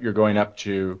Cart, you're going up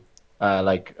to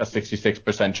like a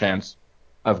 66% chance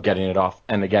of getting it off.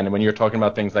 And again, when you're talking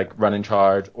about things like run and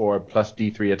charge or plus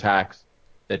D3 attacks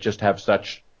that just have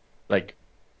such a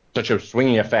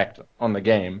swingy effect on the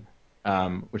game,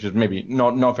 which is maybe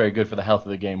not very good for the health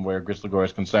of the game where Gristlegore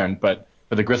is concerned, but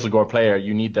for the Gristlegore player,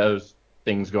 you need those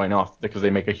things going off because they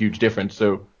make a huge difference.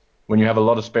 So when you have a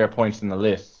lot of spare points in the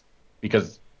list,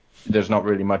 because there's not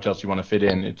really much else you want to fit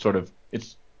in, it's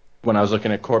when I was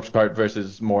looking at Corpse Cart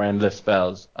versus more endless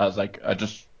spells, I was like, I'd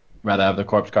just rather have the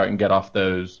Corpse Cart and get off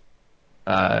those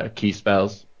key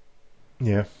spells.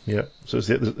 Yeah. So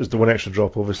there's the 1 extra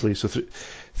drop, obviously. So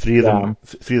 3 of them,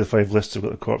 3 of the 5 lists have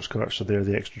got the Corpse Cart, so they're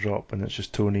the extra drop, and it's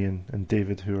just Tony and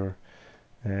David who are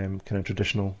kind of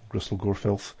traditional Gristlegore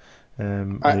filth.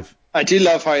 I do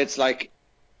love how it's like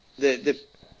the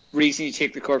reason you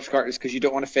take the Corpse Cart is because you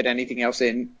don't want to fit anything else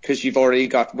in because you've already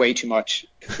got way too much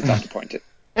because it's disappointed.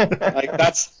 Like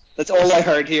that's all I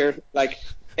heard here. Like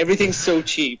everything's so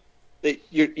cheap that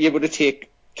you're able to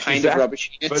take kind of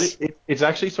rubbish units. But it's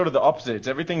actually sort of the opposite.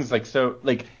 Everything's like so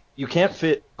like you can't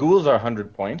fit. Ghouls are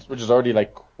 100 points, which is already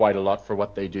like quite a lot for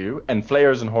what they do, and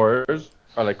Flayers and Horrors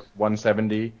are like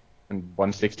 170 and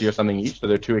 160 or something each, so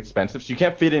they're too expensive. So you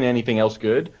can't fit in anything else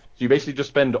good. So you basically just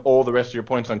spend all the rest of your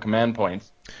points on command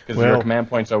points because your command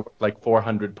points are like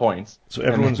 400 points. So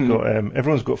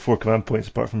everyone's got 4 command points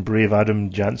apart from Brave Adam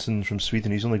Jansen from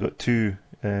Sweden. He's only got 2,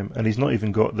 and he's not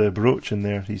even got the brooch in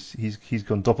there. He's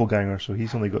gone doppelganger, so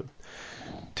he's only got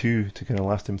 2 to kind of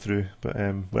last him through. But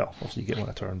well, obviously you get one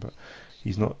a turn, but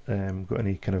he's not got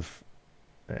any kind of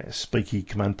spiky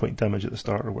command point damage at the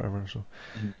start or whatever. So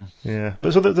yeah,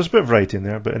 but so there's a bit of variety in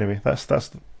there. But anyway, that's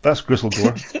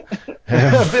Gristlegore.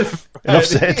 Enough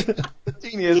said.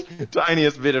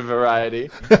 Tiniest bit of variety.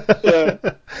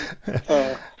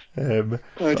 Yeah.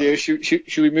 Oh dear,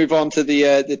 should we move on to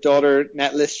the daughter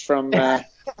net list from? Yeah,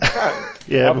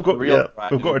 we've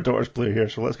got our daughter's player here,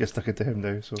 so let's get stuck into him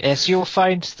now. So Yes, you'll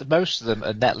find that most of them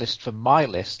are net list from my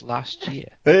list last year.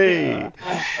 hey,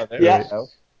 Yeah.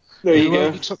 There you Who go.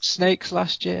 only took snakes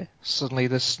last year? Suddenly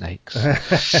there's snakes.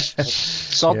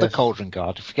 Sod the Yes. Cauldron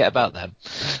Guard. Forget about them.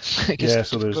 Yeah,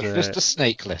 so there's just the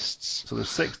snake lists. so there's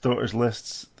 6 daughters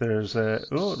lists. There's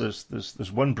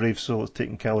there's one brave soul that's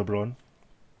taken Calibron,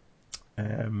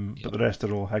 but the rest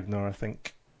are all Hagnar, I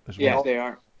think. There's Yeah, one, they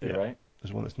are. yeah, Right.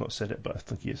 there's one that's not said it, but I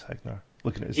think he is Hagnar.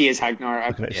 Looking at his, He is Hagnar.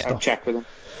 looking at his I've stuff. checked with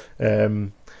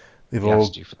him. They've He all.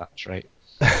 asked you for that trait.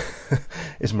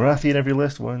 Is Marathi in every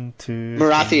list? 1, 2.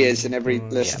 Marathi 3, is in every 4,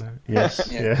 list. 5. Yes,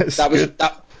 Yeah. yes. That was good.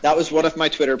 that was one of my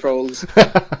Twitter polls.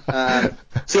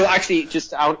 So actually,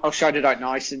 just I'll shout it out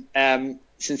now.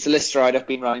 Since the lists are out, I've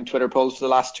been running Twitter polls for the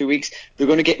last 2 weeks. They're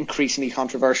going to get increasingly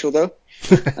controversial though.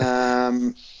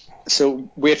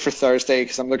 So wait for Thursday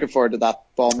because I'm looking forward to that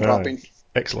bomb dropping.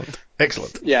 Excellent.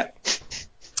 Yeah.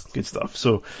 Good stuff.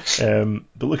 So,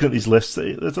 but looking at these lists,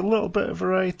 there's a little bit of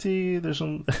variety. There's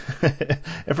some.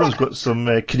 Everyone's got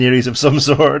some canaries of some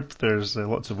sort. There's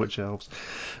lots of witch elves.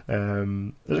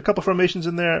 There's a couple of formations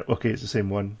in there. Okay, it's the same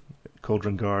one.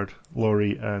 Cauldron Guard,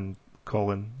 Laurie, and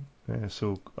Colin.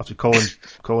 So actually,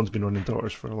 Colin's been running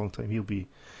daughters for a long time.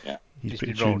 He's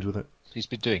pretty tuned with it. He's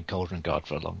been doing Cauldron Guard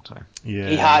for a long time. Yeah,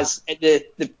 He has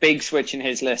the big switch in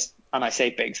his list, and I say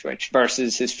big switch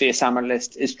versus his Face Hammer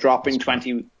list is dropping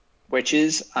 20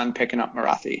 witches and picking up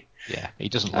Marathi. Yeah, he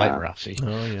doesn't like Marathi.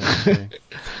 Oh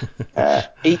yeah.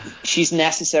 Okay. She's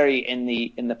necessary in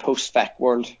the post-spec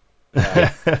world.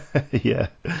 Yeah.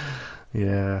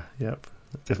 Yep.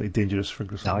 Definitely dangerous for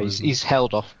Grissom. No, he's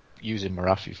held off using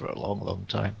Marathi for a long, long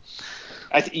time.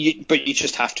 But you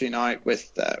just have to now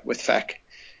with Feck.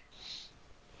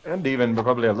 And even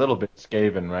probably a little bit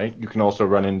Skaven, right? You can also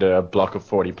run into a block of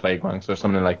 40 Plague Monks or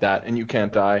something like that, and you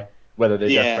can't die, whether they're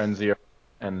Death Frenzy or,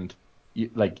 and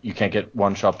you can't get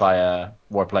one shot by a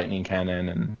Warp Lightning Cannon.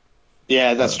 And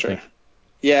yeah, that's true.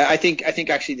 Yeah, I think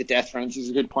actually the Death Frenzy is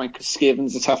a good point because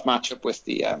Skaven's a tough matchup with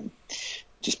the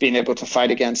just being able to fight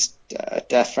against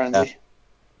Death Frenzy.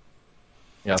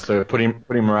 Yeah, so putting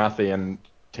Marathi and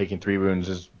taking 3 wounds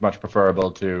is much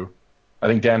preferable to. I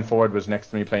think Dan Ford was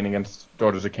next to me playing against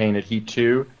Daughters of Cain at Heat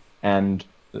 2, and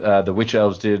the Witch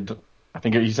Elves did, I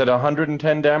think he said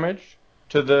 110 damage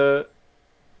to the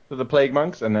Plague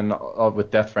Monks, and then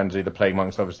with Death Frenzy, the Plague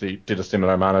Monks obviously did a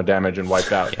similar amount of damage and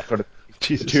wiped out. Yeah. Sort of,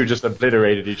 the two just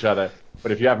obliterated each other.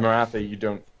 But if you have Marathi,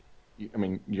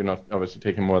 you're not obviously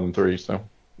taking more than 3, so.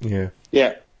 Yeah.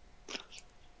 Yeah.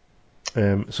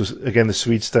 So again, the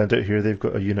Swedes stand out here. They've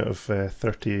got a unit of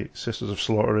 30 Sisters of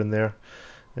Slaughter in there.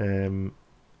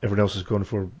 Everyone else is going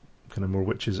for kind of more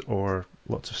witches or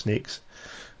lots of snakes.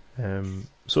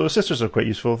 So the sisters are quite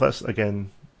useful. That's again,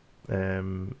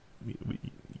 you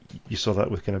saw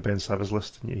that with kind of Ben Sava's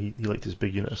list. He liked his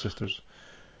big unit of sisters.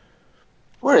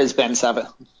 Where is Ben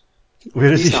Sava?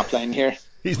 Where is he? He's not playing here.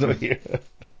 He's not here.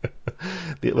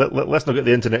 Let's not get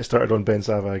the internet started on Ben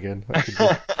Sava again. That could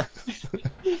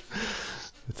be...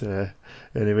 But,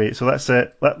 anyway, so that's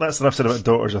enough said about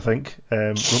daughters, I think.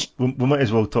 We might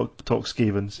as well talk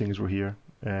Skaven, seeing as we're here.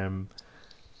 I've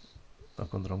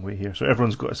gone the wrong way here. So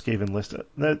everyone's got a Skaven list.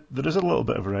 Now, there is a little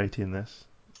bit of variety in this.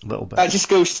 A little bit. That just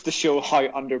goes to show how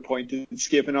underpointed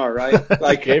Skaven are, right?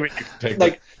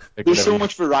 Like, there's so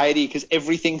much variety because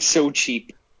everything's so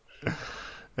cheap.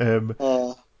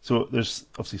 So there's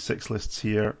obviously 6 lists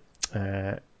here.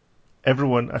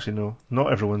 Everyone, actually no,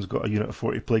 not everyone's got a unit of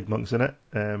 40 Plague Monks in it.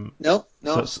 No.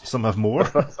 So some have more.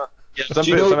 Do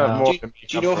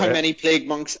you know how many Plague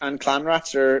Monks and Clan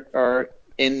Rats are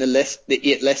in the list,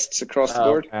 the 8 lists across the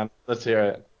board? Man, let's hear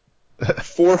it.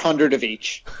 400 of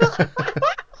each.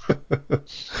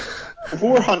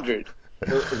 400.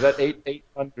 Is that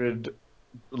 800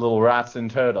 little rats in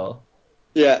total?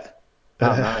 Yeah.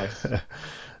 Oh, nice.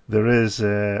 There is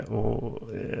there's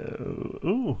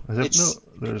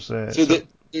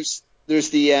there's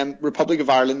the Republic of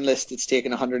Ireland list that's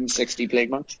taken 160 Plague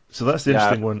Monks. So that's the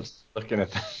interesting one. Looking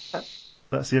at that.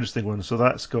 That's the interesting one. So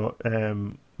that's got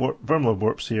Vermlord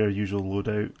Warps here, usual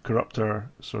loadout, Corruptor,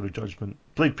 Sword of Judgment,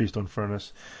 Plague Priest on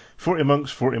Furnace, 40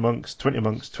 monks, 20 monks, 20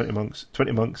 monks,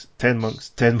 20 monks, 10 monks,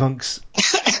 10 monks,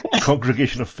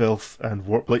 Congregation of Filth, and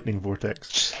Warp Lightning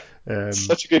Vortex.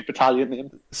 Such a good battalion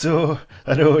name. So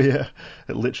I know, yeah,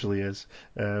 it literally is,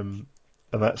 and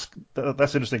that's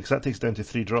interesting because that takes down to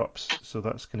 3 drops. So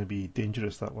that's going to be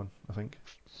dangerous. That one, I think.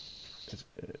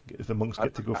 If the monks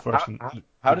get to go first,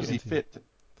 How does he fit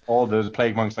all those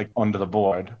plague monks like under the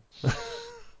board?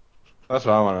 That's what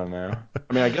I want to know.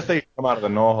 I mean, I guess they come out of the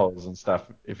gnaw holes and stuff.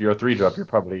 If you're a 3-drop, you're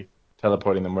probably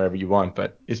teleporting them wherever you want.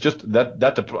 But it's just that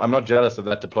I'm not jealous of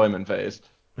that deployment phase.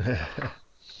 Yeah,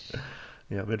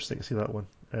 it'll be interesting to see that one.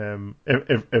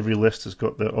 Every list has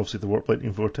got obviously the Warp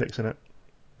Lightning Vortex in it.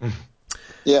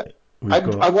 Yeah,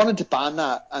 I wanted to ban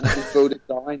that, and it was voted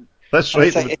down. That's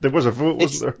right. Like, there was a vote,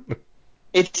 wasn't there?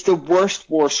 It's the worst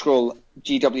War Scroll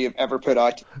GW have ever put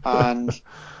out, and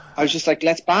I was just like,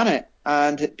 let's ban it.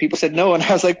 And people said no, and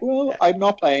I was like, well, I'm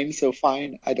not playing, so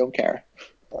fine, I don't care.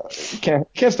 You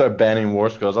can't start banning War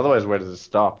Scrolls, otherwise where does it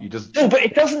stop? No, but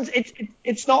it doesn't.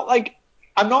 It's not like,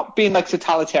 I'm not being like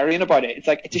totalitarian about it. It's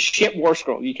like, it's a shit War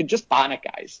Scroll. You can just ban it,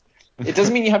 guys. It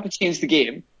doesn't mean you have to change the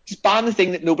game. Just ban the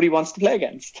thing that nobody wants to play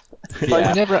against.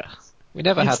 Yeah. We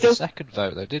never had the second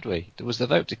vote, though, did we? There was the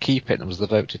vote to keep it and there was the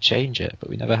vote to change it, but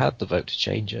we never had the vote to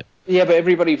change it. Yeah, but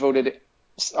everybody voted,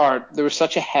 or there was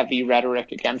such a heavy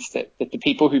rhetoric against it that the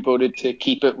people who voted to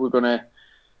keep it were going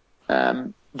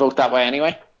to vote that way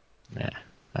anyway. Yeah.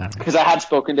 Because I had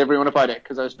spoken to everyone about it,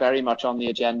 because I was very much on the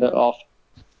agenda of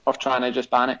trying to just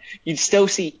ban it. You'd still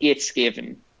see 8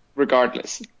 Skaven,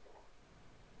 regardless.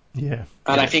 Yeah.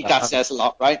 And I think that says a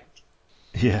lot, right?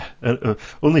 Yeah,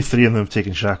 only 3 of them have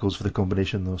taken shackles for the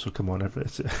combination though, so come on,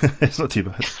 it's not too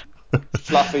bad.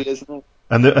 Fluffy, isn't it?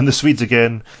 And the Swedes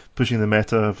again, pushing the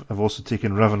meta, have also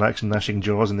taken Ravanax and Gnashing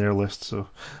Jaws in their list, so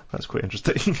that's quite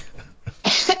interesting.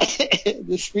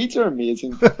 The Swedes are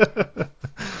amazing.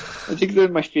 I think they're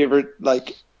my favorite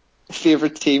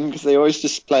team, because they always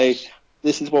just play,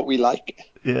 this is what we like.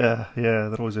 Yeah,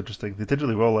 they're always interesting. They did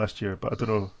really well last year, but I don't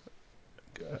know.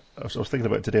 I was thinking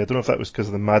about it today. I don't know if that was because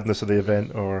of the madness of the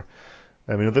event, or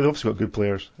I mean, they've obviously got good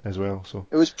players as well. So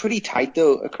it was pretty tight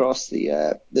though across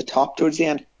the top towards the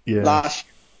end. Yeah, last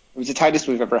it was the tightest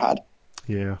we've ever had.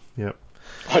 Yeah.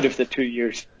 Out of the 2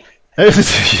 years.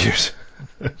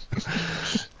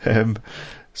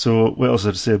 So what else did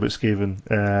I say about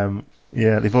Skaven?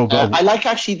 Yeah, they've all got. I like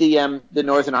actually the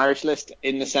Northern Irish list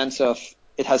in the sense of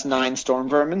it has 9 Storm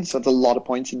Vermin, so it's a lot of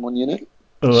points in one unit.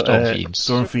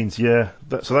 Storm Fiends, yeah.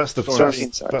 That's one of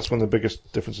the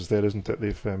biggest differences there, isn't it?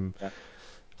 They've,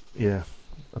 yeah.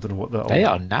 I don't know what that. They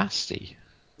are nasty.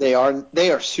 They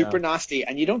are super nasty,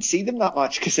 and you don't see them that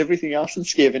much because everything else in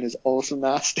Skaven is also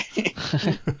nasty.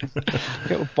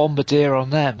 Get a bombardier on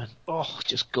them, and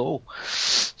just go.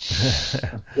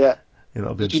 Yeah.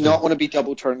 That'll be you do not want to be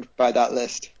double turned by that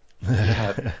list.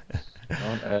 Yeah.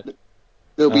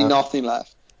 There'll be nothing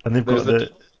left. And they've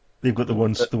got the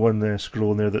one scroll in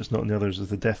there that's not in the others is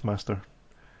the Deathmaster.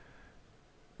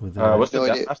 What's the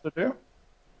Deathmaster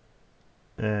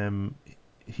do?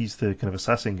 He's the kind of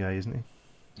assassin guy, isn't he?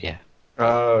 Yeah.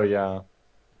 Oh yeah.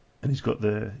 And he's got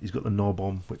the gnaw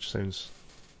bomb, which sounds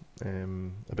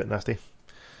a bit nasty.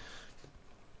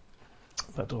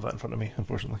 I don't have that in front of me,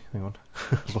 unfortunately. Hang on,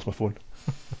 I've lost my phone.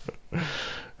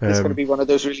 It's going to be one of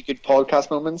those really good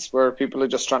podcast moments where people are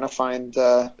just trying to find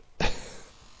the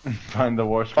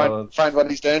War Scroll. Find what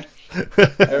he's doing.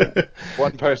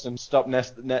 One person stopped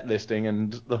net listing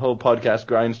and the whole podcast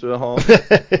grinds to a halt.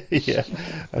 Yeah,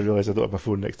 I realise I don't have my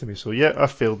phone next to me, so yeah, I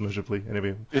failed miserably.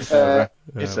 Anyway, it's over.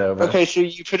 It's over. Okay, so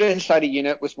you put it inside a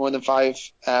unit with more than 5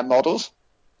 models,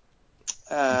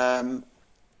 and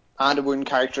a wound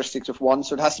characteristics of 1,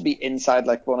 so it has to be inside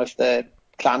like one of the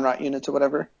clan rat units or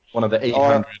whatever. One of the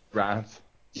 800 rats.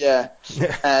 Yeah.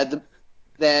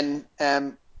 Then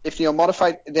if the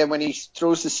unmodified, then when he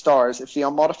throws his stars, if the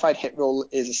unmodified hit roll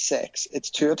is a 6, it's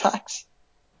 2 attacks.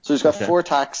 So he's got 4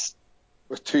 attacks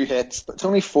with 2 hits, but it's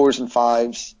only 4s and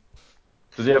 5s.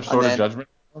 Does he have Sword of Judgment?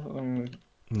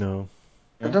 No.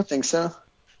 I don't think so.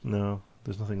 No,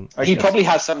 there's nothing. He probably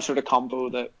has some sort of combo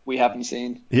that we haven't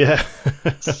seen. Yeah.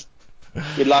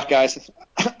 Good luck, guys.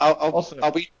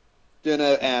 I'll be doing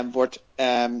a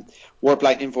Warp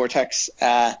Lightning Vortex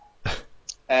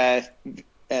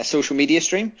social media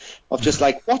stream of just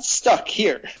like, what's stuck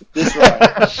here this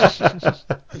round.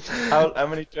 How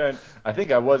many turns? I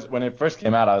think I was, when it first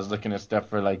came out, I was looking at stuff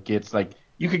for like gits, like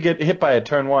you could get hit by a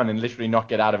turn 1 and literally not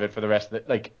get out of it for the rest of it,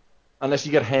 like unless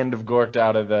you get Hand of Gorked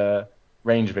out of the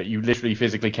range of it, you literally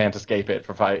physically can't escape it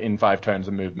for 5 turns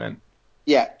of movement.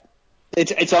 Yeah,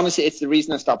 it's honestly, it's the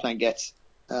reason I stopped playing Gits.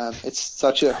 It's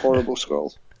such a horrible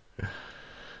scroll.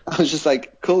 I was just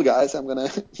like, cool guys, I'm gonna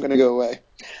go away.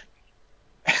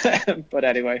 But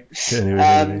anyway.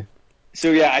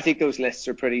 So yeah, I think those lists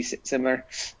are pretty similar.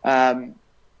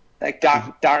 Like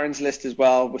Darren's list as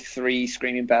well, with 3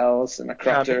 Screaming Bells and a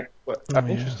Crofter. I'm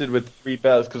interested with 3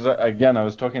 bells because again, I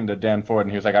was talking to Dan Ford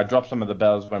and he was like, I drop some of the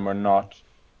bells when we're not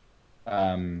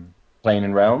playing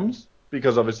in realms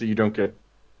because obviously you don't get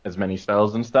as many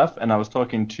spells and stuff. And I was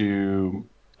talking to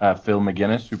Phil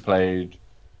McGuinness who played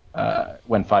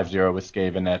went 5-0 with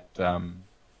Skaven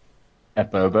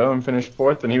at Bobo and finished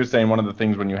 4th, and he was saying one of the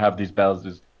things when you have these bells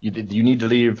is you need to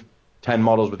leave 10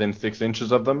 models within 6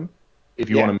 inches of them if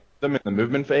you want to move them in the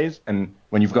movement phase, and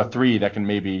when you've got 3 that can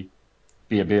maybe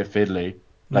be a bit fiddly,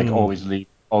 like always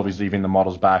leaving the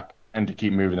models back and to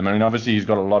keep moving them. I mean, obviously he's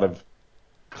got a lot of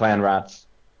clan rats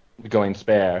going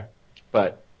spare,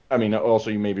 but I mean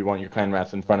also you maybe want your clan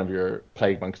rats in front of your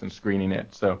plague monks and screening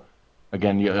it. So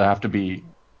again, you have to be,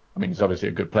 I mean, he's obviously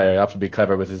a good player. You have to be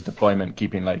clever with his deployment,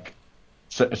 keeping like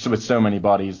so with so many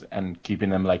bodies and keeping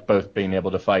them like both being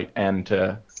able to fight and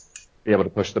to be able to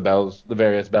push the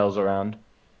various bells around.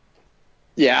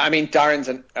 Yeah, I mean, Darren's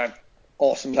an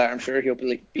awesome player. I'm sure he'll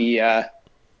be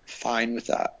fine with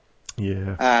that.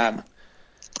 Yeah.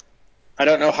 I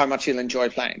don't know how much he'll enjoy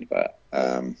playing, but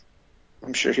I'm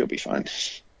sure he'll be fine.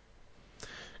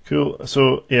 Cool.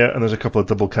 So yeah, and there's a couple of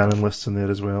double cannon lists in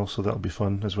there as well, so that'll be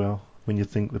fun as well. When you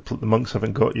think the monks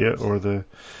haven't got yet, or the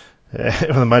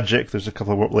magic, there's a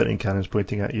couple of warp lightning cannons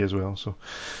pointing at you as well. So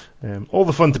all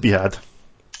the fun to be had.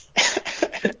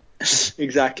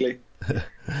 Exactly.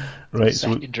 Right.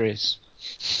 Secondaries.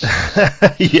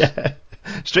 Yeah.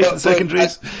 Straight to the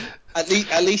secondaries. At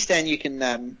least then you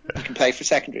can play for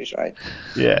secondaries, right?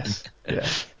 Yes. Yeah.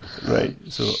 Right.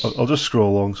 So I'll just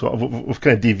scroll along. So we've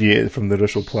kind of deviated from the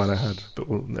original plan I had, but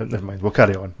never mind. We'll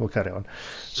carry on.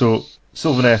 So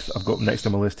Sylvaneth, I've got next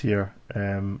on my list here.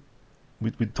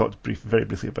 We talked very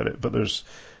briefly about it, but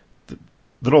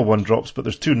they're all 1-drops, but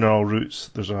there's 2 gnarl roots.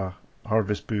 There's a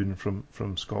Harvest Boon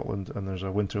from Scotland, and there's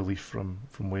a Winter Leaf from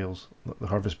Wales. The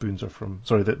Harvest Boons are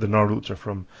the gnarl roots are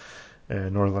from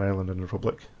Northern Ireland and the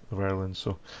Republic of Ireland.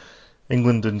 So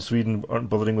England and Sweden aren't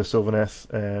bothering with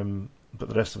Sylvaneth, but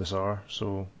the rest of us are.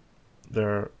 So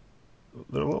they're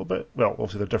a little bit, well,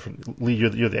 obviously they're different. Lee,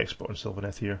 you're the expert on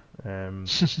Sylvaneth here.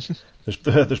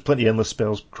 There's plenty of endless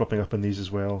spells cropping up in these as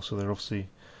well, so they're obviously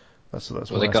that's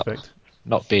one aspect.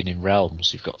 Not being in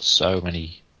realms, you've got so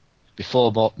many.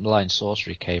 Before Malign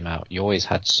Sorcery came out, you always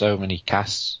had so many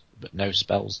casts, but no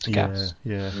spells to cast.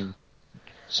 Yeah.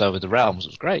 So with the realms, it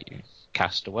was great. You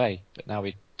cast away, but now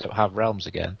we don't have realms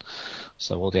again,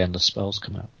 so all the endless spells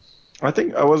come out. I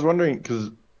think I was wondering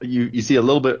because you see a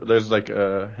little bit. There's like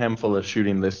a handful of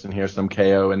shooting lists in here, some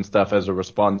KO and stuff as a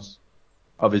response,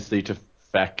 obviously to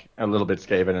Feck, a little bit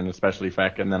Skaven and especially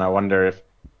Feck. And then I wonder if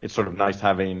it's sort of nice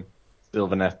having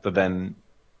Sylvaneth to then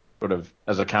sort of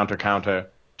as a counter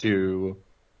to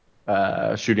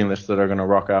shooting lists that are going to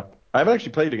rock up. I haven't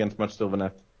actually played against much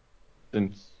Sylvaneth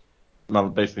since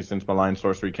Malign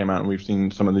Sorcery came out, and we've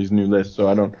seen some of these new lists. So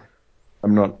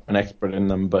I'm not an expert in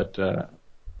them, but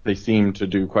they seem to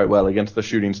do quite well against the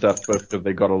shooting stuff, both because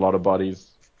they got a lot of bodies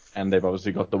and they've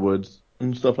obviously got the woods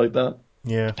and stuff like that.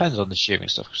 Yeah. Depends on the shooting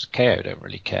stuff, because KO don't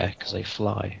really care because they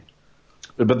fly.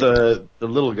 But the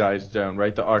little guys don't,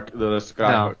 right? The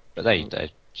Skyhook. No, but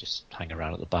they just hang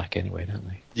around at the back anyway, don't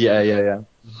they? Yeah.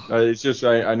 It's just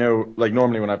I know, like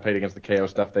normally when I played against the KO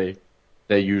stuff, they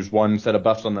use one set of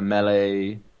buffs on the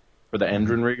melee for the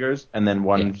Endrin Riggers, and then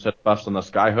one set of buffs on the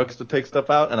Skyhooks to take stuff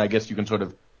out, and I guess you can sort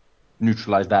of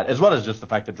neutralize that, as well as just the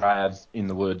fact that Dryads in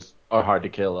the woods are hard to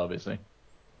kill, obviously.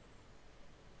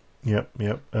 Yep.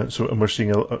 And we're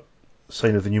seeing a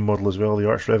sign of the new model as well. The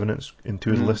Arch Revenants in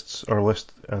 2 of the lists, our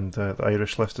list and the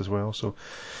Irish list as well. So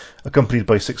accompanied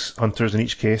by 6 hunters in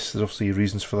each case. There's obviously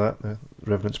reasons for that. The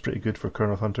Revenant's pretty good for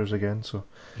Kurnoth hunters again. So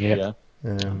yeah.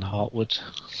 And Heartwood.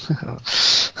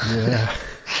 Yeah.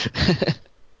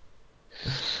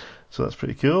 So that's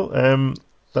pretty cool.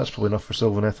 That's probably enough for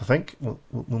Sylvaneth, I think. We'll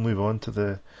move on to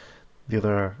the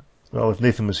other. Well, if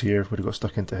Nathan was here, we'd have got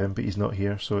stuck into him, but he's not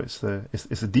here. So it's the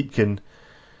Deepkin.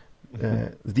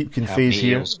 The Deepkin phase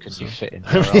here. How many can you fit in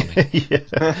your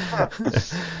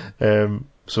army?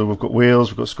 So we've got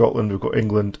Wales, we've got Scotland, we've got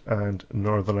England, and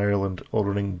Northern Ireland all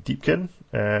running Deepkin.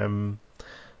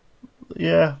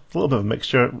 Yeah, a little bit of a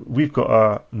mixture. We've got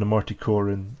a Namarti core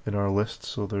in our list,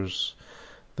 so there's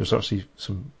actually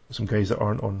some guys that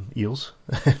aren't on Eels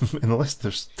in the list.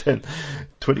 There's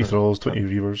 20 Thralls, 20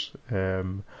 Reavers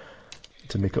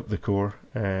to make up the core,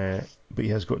 but he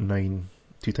has got 2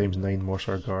 times 9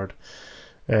 Morsar Guard.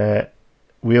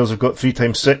 Wales have got 3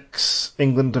 times 6.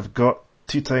 England have got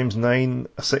 2 times 9,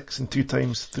 a 6, and 2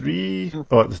 times 3.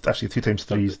 Oh, actually 2 times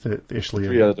 3 is the Ishleah.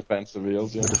 3 other defensive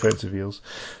eels, yeah. The defensive eels.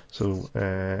 So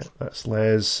that's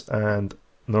Les, and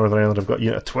Northern Ireland have got a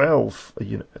unit of 12,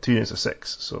 2 units of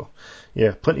 6. So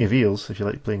yeah, plenty of eels if you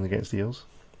like playing against the eels,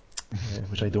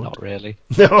 which I don't. Not really.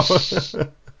 No.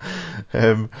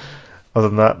 Other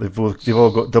than that, they've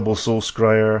all got double Soul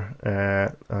Scryer,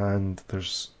 and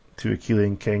there's 2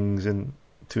 Achillean Kings in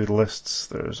 2 of the lists.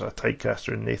 There's a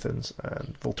Tidecaster in Nathan's,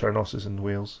 and Volturnos is in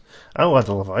Wales. Oh, and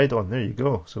a Leviathan, there you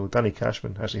go. So Danny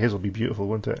Cashman, actually his will be beautiful,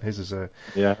 won't it? His is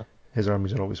his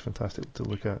armies are always fantastic to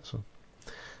look at. So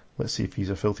let's see if he's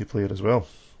a filthy player as well.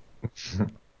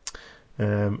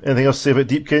 Anything else to say about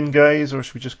Deepkin, guys, or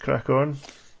should we just crack on?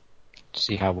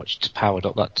 See how much powered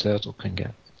up that turtle can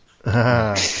get.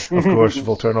 Of course,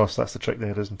 Volturnos, that's the trick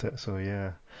there, isn't it? So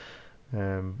yeah.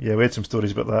 We had some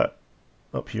stories about that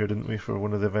up here, didn't we, for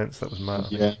one of the events? That was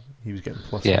Matt. Yeah. He was getting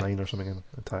plus 9 or something in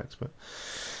attacks, but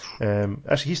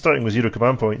actually he's starting with 0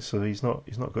 command points, so he's not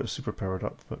got super powered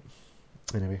up. But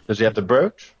anyway, does he have the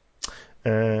brooch?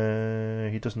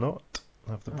 He does not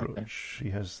have the brooch.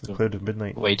 He has the Cloud of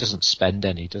Midnight. Well, he doesn't spend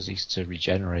any, does he, to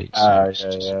regenerate? So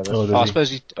I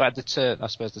suppose at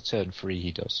the turn 3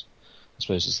 he does. I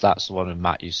suppose that's the one that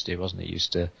Matt used to do, wasn't it? He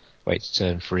used to wait to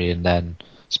turn 3 and then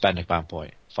spend a command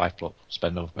point. 5 plus,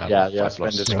 spend another command point. 5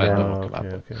 plus, spend another command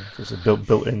point. Okay. So it's a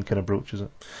built-in kind of brooch, is it?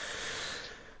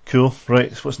 Cool.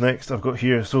 Right. So what's next? I've got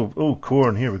here. So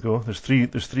Khorne. Here we go. There's three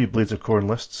Blades of Khorne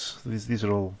lists. These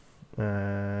are all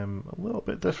a little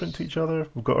bit different to each other.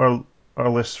 We've got our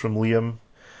lists from Liam.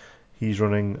 He's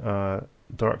running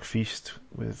Dark Feast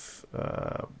with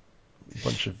a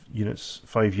bunch of units,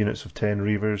 5 units of 10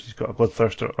 Reavers. He's got a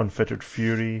Bloodthirster, Unfettered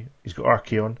Fury. He's got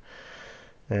Archaon,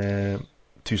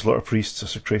 2 Slaughter Priests, a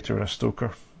Secretor, and a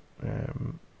Stoker.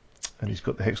 And he's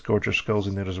got the Hexgorger Skulls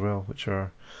in there as well, which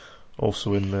are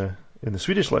also in the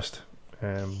Swedish list,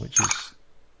 which is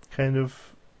kind of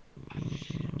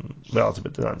it's a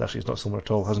bit actually it's not similar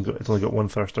at all. It's only got 1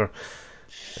 Thirster,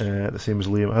 the same as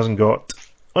Liam. It hasn't got.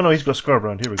 Oh no, he's got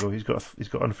Scarbrand. Here we go. He's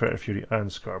got Unfettered Fury and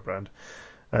Scarbrand.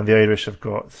 And the Irish have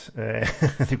got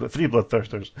they've got 3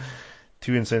 Bloodthirsters,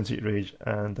 2 Insensate Rage,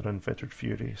 and an Unfettered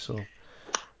Fury. So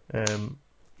a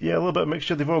little bit of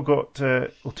mixture. They've all got 2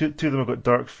 of them have got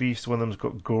Dark Feast. One of them's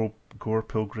got Gore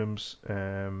Pilgrims.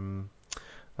 I'm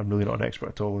really not an expert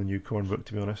at all in the new Khorne book,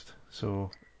 to be honest. So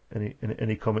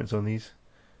any comments on these?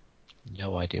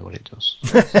 No idea what it does.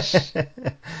 The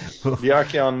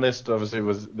Archaon list obviously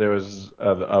was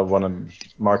one of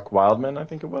Mark Wildman, I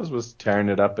think it was tearing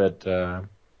it up at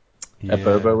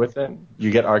Bobo with it. You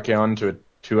get Archaon to a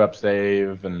 2-up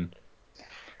save and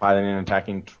piling and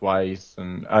attacking twice,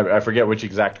 and I forget which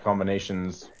exact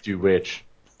combinations do which,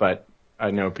 but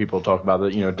I know people talk about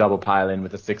the double pile in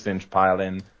with a 6-inch pile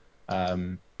in,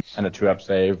 and a 2-up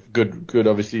save. Good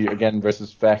obviously again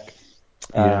versus Feck.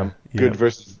 Good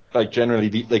versus generally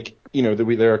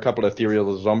there are a couple of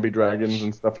ethereal zombie dragons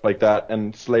and stuff like that,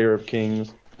 and Slayer of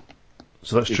Kings.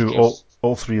 So that's true.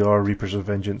 All 3 are Reapers of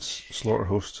Vengeance Slaughter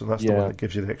Hosts, and that's the one that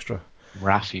gives you the extra.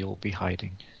 Raffi will be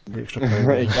hiding. The extra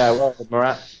power. Yeah, well,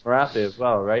 Marathi as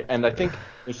well, right? And I think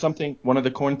there's one of the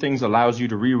Khorne things allows you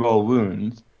to reroll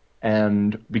wounds,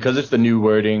 and because it's the new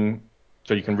wording,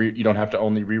 so you don't have to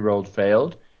only reroll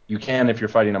failed. You can, if you're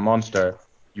fighting a monster,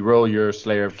 you roll your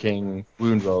Slayer of King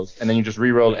wound rolls, and then you just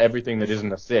reroll everything that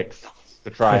isn't a 6 to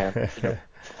try and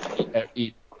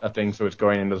eat a thing, so it's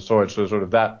going into the sword. So sort of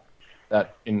that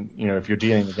in if you're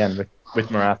dealing again with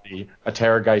Marathi, a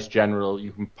Terrorgeist general,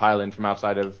 you can pile in from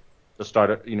outside of the start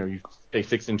of, you stay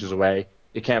 6 inches away.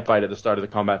 You can't fight at the start of the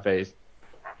combat phase.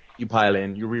 You pile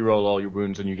in, you reroll all your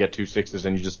wounds, and you get 2 6s,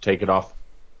 and you just take it off,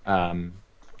 sort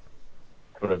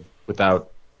of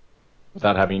without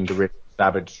having to risk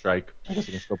Savage Strike. I guess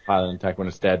you can still pile and attack when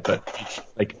it's dead, but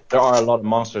there are a lot of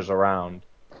monsters around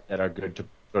that are good to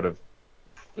sort of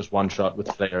just one shot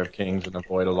with Slayer of Kings and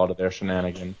avoid a lot of their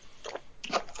shenanigans.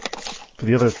 For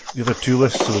the other 2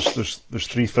 lists, so there's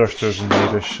 3 Thirsters in the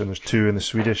Irish and there's 2 in the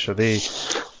Swedish. Are they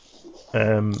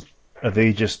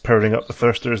just powering up the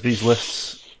Thirsters? These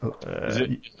lists? Let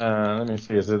me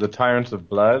see. Is it the Tyrants of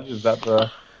Blood? Is that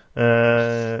the?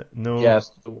 No.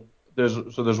 Yes.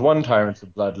 There's 1 Tyrants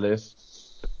of Blood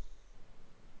list.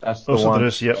 That's the one. There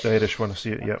is. Yep, the Irish one. I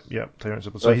see it. Yep. Tyrants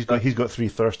of Blood. So he's got 3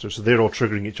 Thirsters, so they're all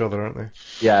triggering each other, aren't they?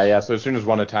 Yeah. So as soon as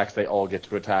one attacks, they all get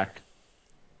to attack.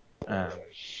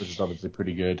 Which is obviously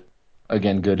pretty good.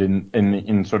 Again, good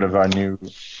in sort of our new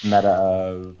meta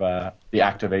of the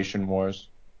activation wars.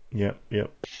 Yep.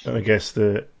 And I guess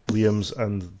the Liam's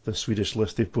and the Swedish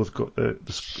list, they've both got the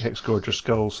Hexgorger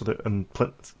Skulls,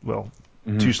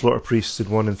 2 slaughter priests in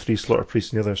one and 3 slaughter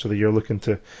priests in the other, so that you're looking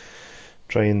to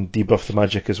try and debuff the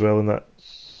magic as well in that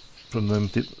from them.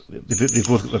 They've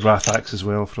both got the Wrath Axe as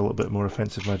well for a little bit more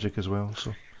offensive magic as well.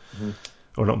 So,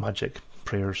 or not magic,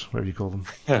 prayers, whatever you call them.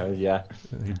 Yeah.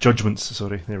 Judgments.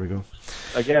 Sorry, there we go.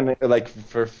 Again, like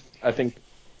I think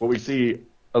what we see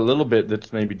a little bit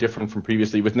that's maybe different from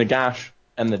previously with Nagash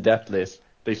and the Death List.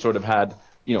 They sort of had,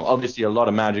 obviously a lot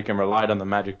of magic and relied on the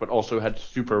magic, but also had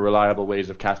super reliable ways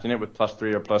of casting it with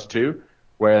 +3 or +2.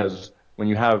 Whereas when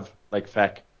you have like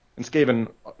Feck and Skaven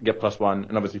get +1,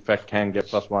 and obviously Feck can get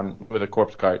 +1 with a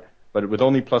corpse card, but with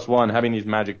only +1, having these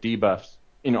magic debuffs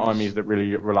in armies that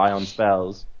really rely on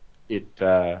spells, it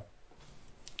can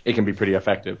be pretty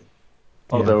effective.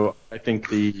 Yeah. Although I think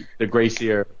the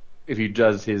Greyseer, if he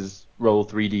does his roll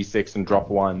 3d6 and drop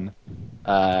 1,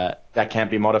 that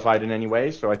can't be modified in any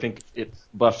way. So I think it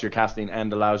buffs your casting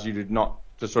and allows you to not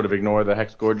to sort of ignore the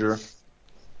Hexgorger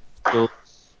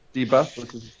debuff,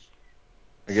 which is,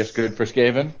 I guess, good for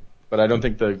Skaven. But I don't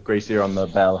think the Greyseer on the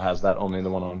bell has that, only the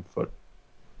one on foot.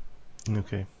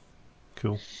 Okay,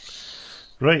 cool.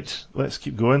 Right, let's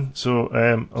keep going. So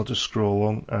I'll just scroll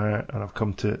along, and I've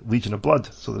come to Legion of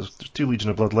Blood. So there's 2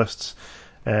 Legion of Blood lists.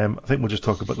 I think we'll just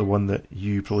talk about the one that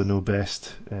you probably know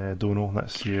best, Donal.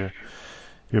 That's your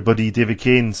buddy David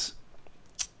Kane's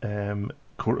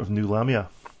Court of New Lamia.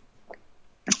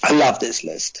 I love this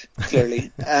list,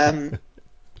 clearly.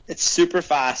 It's super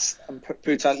fast and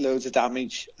puts out loads of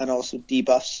damage and also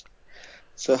debuffs.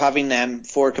 So having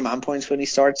 4 command points when he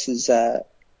starts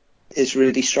is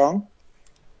really strong.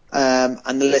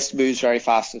 And the list moves very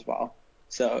fast as well.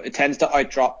 So it tends to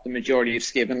outdrop the majority of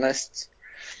Skaven lists.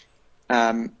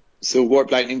 So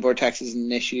Warp Lightning Vortex isn't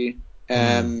an issue.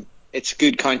 It's a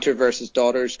good counter versus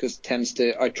Daughters because it tends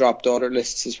to outdrop Daughter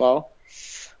lists as well.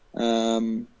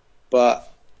 But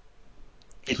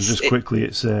quickly,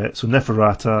 it's so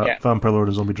Neferata, Vampire Lord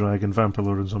and Zombie Dragon, Vampire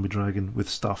Lord and Zombie Dragon with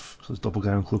stuff. So there's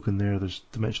Doppelganger Cloak in there, there's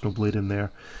Dimensional Blade in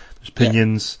there, there's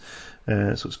Pinions,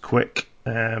 so it's quick.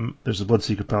 There's a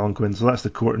Bloodseeker Palanquin, so that's the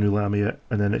Court of New Lamia,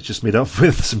 and then it's just made up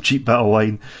with some cheap battle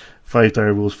line, 5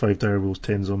 direwolves, 5 direwolves,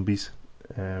 10 zombies.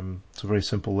 It's a very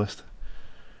simple list.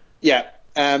 Yeah,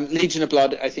 Legion of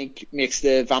Blood, I think, makes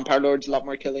the Vampire Lords a lot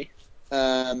more killy.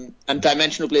 And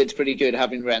Dimensional Blade's pretty good,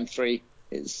 having Rend 3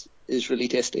 is really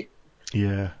tasty.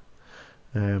 Yeah.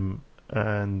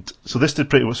 And so this did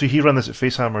pretty well. So he ran this at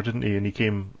Facehammer, didn't he? And he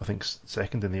came, I think,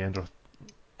 second in the end.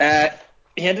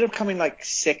 He ended up coming like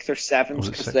 6th or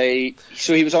 7th because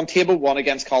so he was on table 1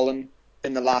 against Colin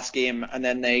in the last game, and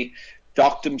then they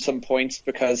docked him some points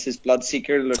because his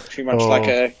Bloodseeker looked too much like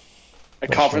a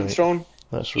Covenant Throne.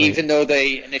 That's right. Even though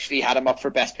they initially had him up for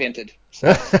Best Painted. So.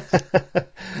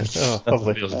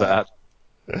 Lovely. Feels bad.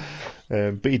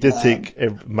 But he did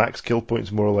take max kill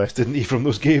points, more or less, didn't he, from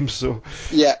those games? So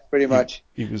yeah, pretty much.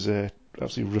 He was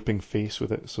absolutely ripping face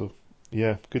with it. So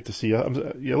yeah, good to see. I'm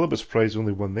a little bit surprised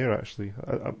only 1 there, actually.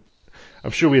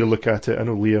 I'm sure we had a look at it. I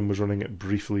know Liam was running it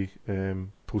briefly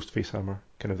post Facehammer,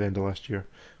 kind of the end of last year,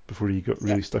 before he got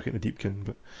really stuck in the Deepkin,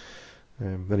 but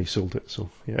then he sold it. So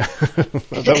yeah,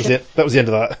 that was it. That was the end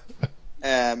of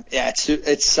that.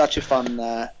 It's such a fun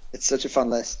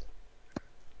list.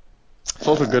 It's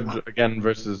also good again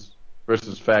versus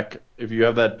Feck. If you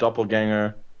have that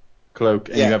Doppelganger Cloak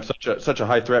and you have such a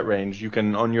high threat range, you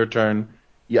can on your turn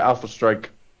you Alpha Strike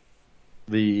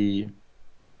the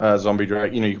zombie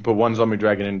dragon. You can put 1 zombie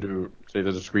dragon into, say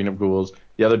there's a screen of ghouls.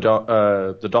 The other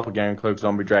the Doppelganger Cloak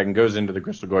zombie dragon goes into the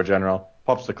Crystal Gore General,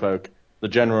 pops the cloak. The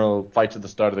general fights at the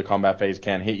start of the combat phase,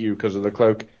 can't hit you because of the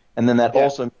cloak, and then that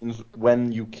also means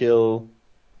when you kill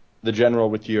the general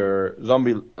with your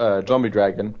zombie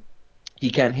dragon, he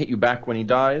can't hit you back when he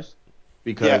dies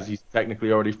because he's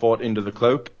technically already fought into the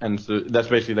cloak, and so that's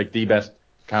basically like the best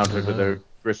counter to the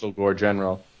Crystal Gore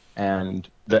General. And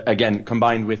again,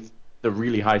 combined with the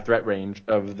really high threat range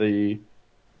of the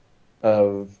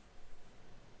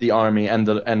army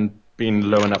and being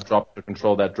low enough drop to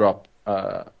control that drop,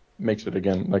 makes it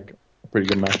again like a pretty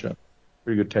good matchup,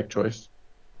 pretty good tech choice.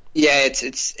 Yeah,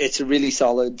 it's a really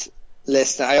solid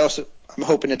list. I'm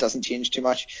hoping it doesn't change too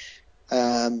much.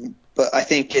 But I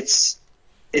think it's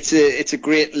a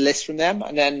great list from them.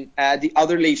 And then the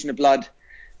other Legion of Blood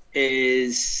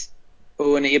is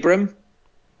Owen Abram,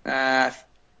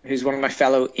 who's one of my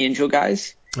fellow Angel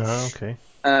guys. Oh, okay.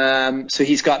 So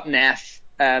he's got Neff,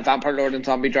 Vampire Lord and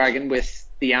Zombie Dragon with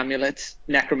the Amulet,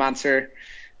 Necromancer,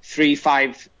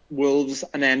 3/5 Wolves,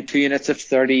 and then 2 units of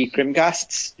 30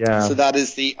 Grimghasts. Yeah. So that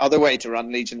is the other way to run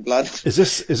Legion of Blood. Is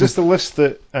this the list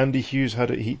that Andy Hughes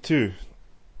had at Heat 2?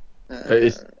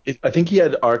 I think he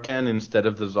had Arcan instead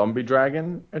of the zombie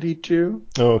dragon at E2.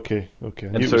 Oh, okay. I knew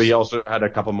And it so was- he also had a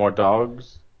couple more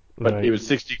dogs. But right. it was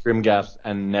 60 Grimghast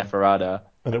and Neferata.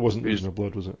 And it wasn't Who's- Legion of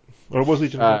Blood, was it? Or it was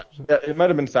Legion of Blood? Was it? Yeah, it might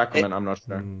have been Sacrament, I'm not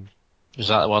sure. Mm. Was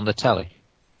that the one on the telly?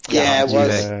 Yeah, it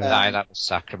was. Yeah. That was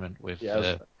Sacrament with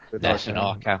Yeah, with Ness and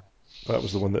Arcan. Arcan. That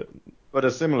was the one that. But a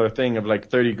similar thing of like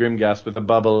 30 Grimghast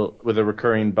with a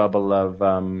recurring bubble of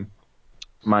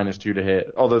 -2 to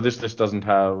hit. Although this list doesn't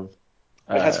have.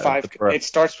 It has 5. the brooch. It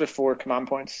starts with 4 command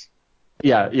points.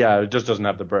 Yeah, it just doesn't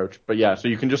have the brooch. But yeah, so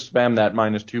you can just spam that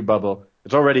 -2 bubble.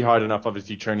 It's already hard enough,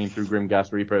 obviously, churning through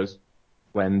Grimghast Reapers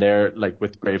when they're like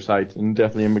with Gravesight and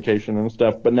Deathly Invocation and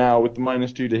stuff. But now with the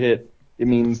 -2 to hit, it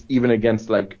means even against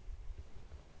like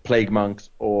Plague Monks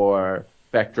or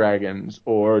Beck Dragons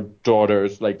or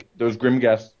Daughters, like those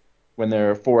Grimghasts, when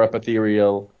they're 4 up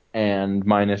Ethereal and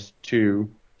 -2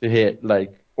 to hit,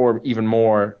 like, or even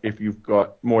more if you've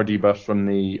got more debuffs from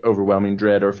the Overwhelming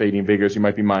Dread or Fading Vigors, you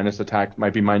might be minus attack,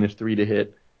 might be -3 to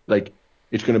hit. Like,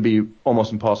 it's going to be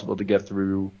almost impossible to get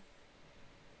through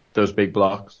those big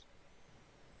blocks.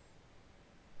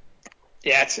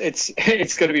 Yeah, it's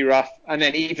going to be rough. And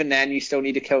then even then, you still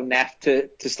need to kill Neff to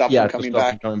stop Yeah, them to coming stop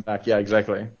back. them coming back. Yeah,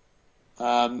 exactly.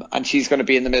 And she's going to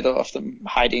be in the middle of them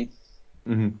hiding.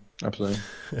 Absolutely.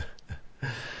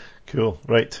 Cool.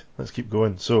 Right, let's keep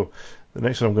going. So, the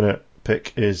next one I'm going to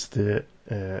pick is the,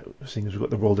 seeing as we've got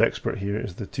the world expert here,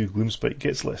 is the 2 Gloomspite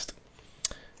Gits lists.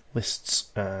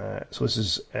 So this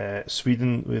is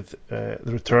Sweden with the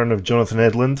return of Jonathan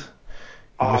Edlund.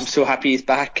 I'm so happy he's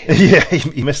back. Yeah,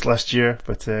 he missed last year,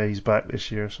 but he's back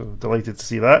this year, so delighted to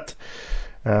see that.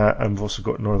 And we've also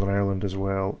got Northern Ireland as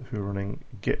well, who are running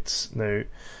Gits now.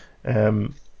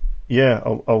 Yeah,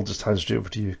 I'll just hand straight over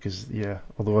to you because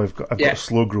although I've got a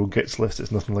slow grow Gits list,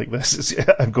 it's nothing like this.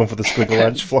 I'm going for the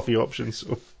Squiggleranch fluffy option.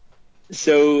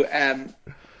 So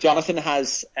Jonathan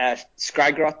has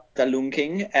Skragrot, the Loon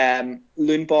King,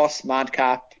 Loon Boss,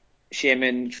 Madcap,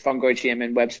 Shaman, Fungoid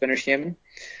Shaman, Web Spinner Shaman.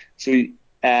 So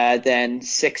then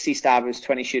 60 Stabbers,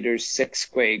 20 Shooters, 6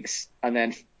 Squigs, and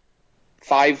then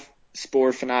 5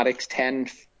 Spore Fanatics, 10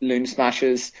 Loon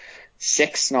Smashes,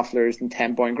 6 Snufflers, and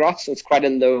 10 Boyne Grots. So it's quite a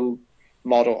low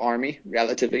model army,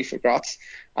 relatively, for Grots.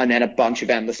 And then a bunch of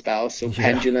endless spells. So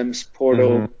Pendulums,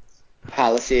 Portal,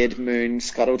 Palisade, Moon,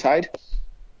 Scuttle-Tide.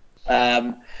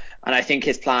 And I think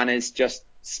his plan is just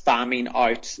spamming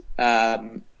out.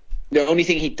 The only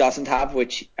thing he doesn't have,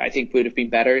 which I think would have been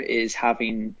better, is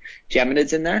having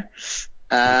Geminids in there.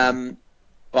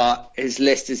 But his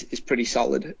list is pretty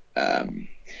solid.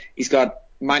 He's got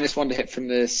 -1 to hit from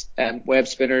this Web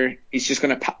Spinner. He's just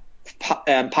going to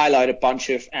pile out a bunch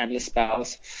of endless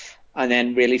spells and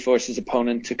then really force his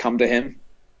opponent to come to him.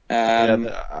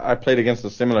 I played against a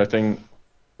similar thing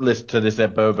list to this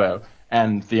at Bobo,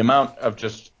 and the amount of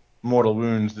just mortal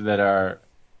wounds that are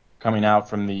coming out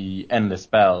from the endless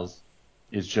spells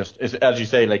is just, as you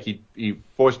say, like he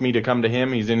forced me to come to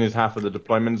him. He's in his half of the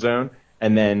deployment zone,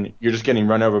 and then you're just getting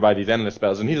run over by these endless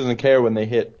spells, and he doesn't care when they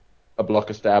hit a block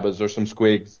of stabbers or some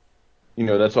squigs. You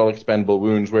know, that's all expendable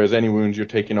wounds, whereas any wounds you're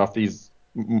taking off these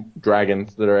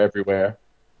dragons that are everywhere,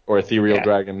 or ethereal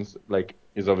dragons, like,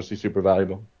 is obviously super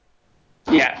valuable.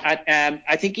 Yeah,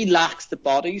 I think he lacks the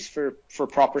bodies for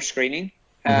proper screening.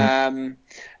 And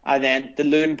then the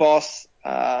Loon Boss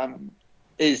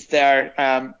is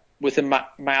there with a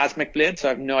miasmic blade, so I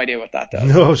have no idea what that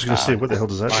does. No, I was going to say, what the hell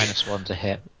does that do? -1 to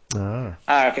hit.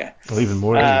 Okay. Well, even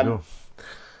more, there you go.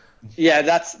 Yeah,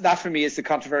 that for me is the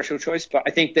controversial choice, but I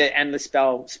think the endless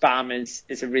spell spam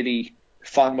is a really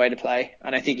fun way to play,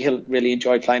 and I think he'll really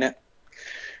enjoy playing it.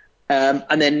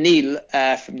 And then Neil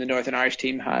from the Northern Irish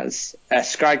team has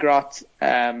Skragrot,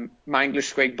 Mangler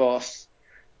Squig Boss,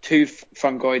 2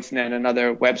 Fungoids, and then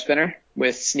another Web Spinner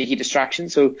with Sneaky Distraction.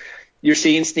 So you're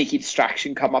seeing Sneaky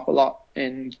Distraction come up a lot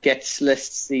in Gits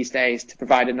lists these days to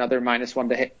provide another -1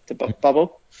 to hit the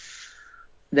bubble.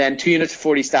 Then 2 units of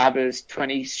 40 Stabbers,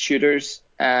 20 Shooters,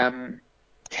 10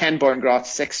 Boyne Grots,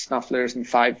 6 Snufflers, and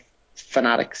 5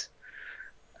 Fanatics.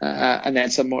 And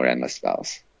then some more endless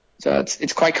spells. So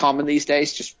it's quite common these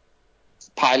days, just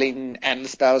piling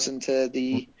endless spells into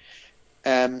the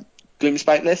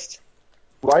Gloomspite list.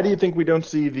 Why do you think we don't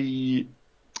see the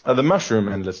mushroom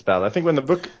endless spell? I think when the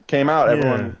book came out,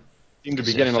 everyone seemed to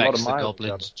be getting a lot of miles.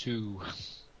 Goblins too.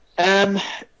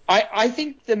 I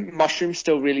think the mushroom's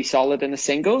still really solid in the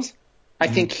singles. I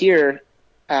think here,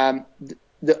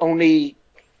 the only,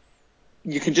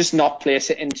 you can just not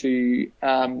place it into,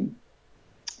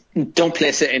 don't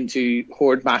place it into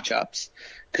horde matchups,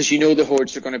 because you know the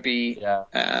hordes are going to be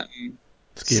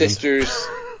Sisters,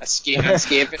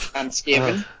 Skaven, and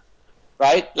Skaven,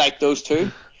 right? Like those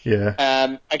two.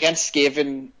 Yeah. Against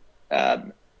Skaven,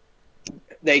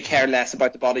 they care less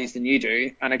about the bodies than you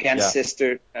do, and against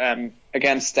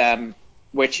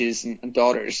witches and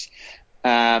daughters,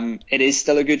 it is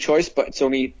still a good choice, but it's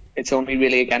only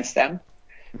really against them.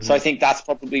 Mm-hmm. So I think that's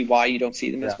probably why you don't see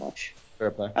them as much.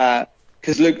 Fair play.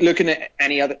 Because looking at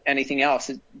anything else,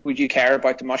 would you care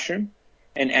about the mushroom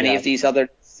in any of these other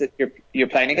that you're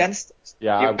playing against?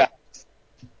 Yeah.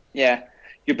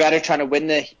 You're better trying to win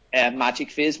the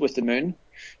magic phase with the moon,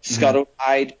 Scuttle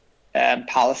Tide,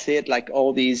 Palisade. Like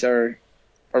all these are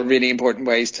really important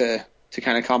ways to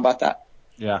kind of combat that.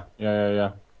 Yeah.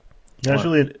 Yeah, it's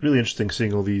really really interesting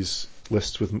seeing all these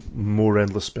lists with more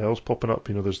endless spells popping up.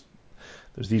 You know, there's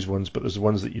these ones, but there's the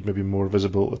ones that you'd maybe more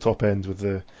visible at the top end with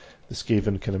the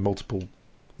Skaven kind of multiple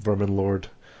Vermin Lord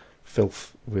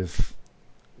filth with.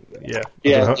 I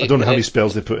don't know how many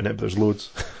spells they put in it, but there's loads.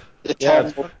 The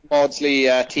Tom Maudsley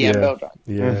TM build.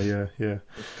 Yeah.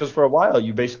 Because for a while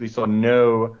you basically saw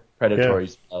no predatory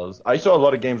spells. I saw a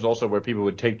lot of games also where people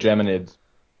would take Geminids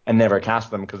and never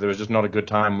cast them because there was just not a good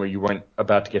time where you weren't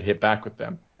about to get hit back with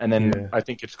them. And then I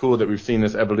think it's cool that we've seen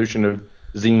this evolution of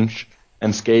Tzeentch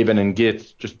and Skaven and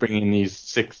Gith just bringing in these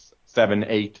 6, 7,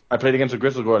 8. I played against a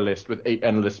Gristlegore list with 8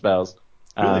 endless spells.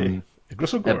 Really?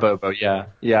 Gristlegore? At Bobo,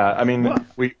 yeah. I mean,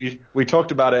 we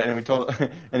talked about it, and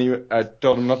I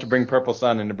told him not to bring Purple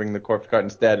Sun and to bring the Corpse Cart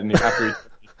instead. And he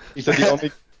said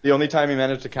the only time he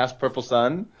managed to cast Purple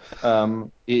Sun,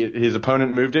 his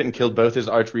opponent moved it and killed both his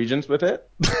Archregents with it.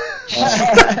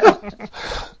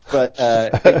 But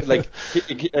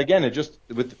again, it just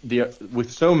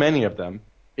with so many of them,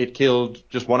 it killed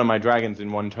just one of my dragons in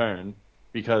one turn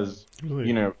because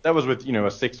that was with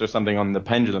a 6 or something on the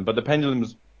pendulum, but the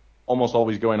pendulum's almost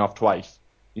always going off twice.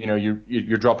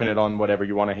 You're dropping it on whatever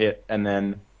you want to hit, and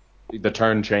then the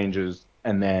turn changes,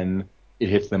 and then it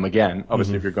hits them again.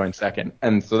 Obviously, if you're going second,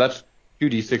 and so that's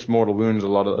 2d6 mortal wounds a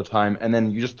lot of the time, and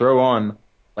then you just throw on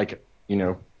 3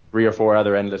 or 4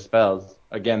 other endless spells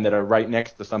again that are right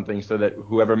next to something, so that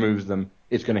whoever moves them,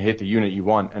 it's going to hit the unit you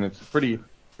want, and it's a pretty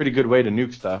good way to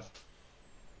nuke stuff.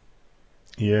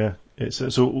 Yeah,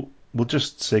 so we'll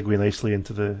just segue nicely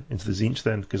into the Tzeentch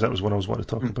then, because that was one I was wanting to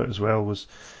talk about as well. Was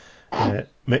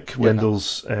Mick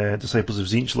Wendell's Disciples of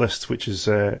Tzeentch list, which is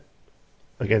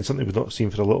again something we've not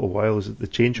seen for a little while, is the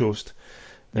Change Host.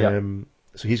 So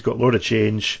he's got Lord of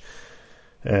Change,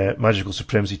 Magical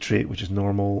Supremacy trait, which is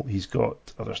normal. He's got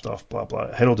other stuff, blah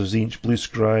blah. Herald of Tzeentch, Blue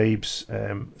Scribes,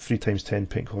 3x10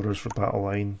 pink horrors for battle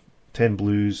line, 10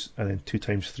 blues, and then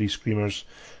 2x3 screamers.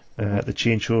 The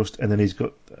Change Host, and then he's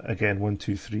got again 1,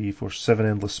 2, 3, 4, 7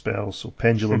 endless spells. So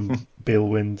Pendulum,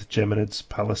 Balewind, Geminids,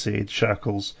 Palisade,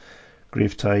 Shackles,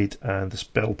 Gravetide, and the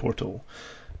Spell Portal.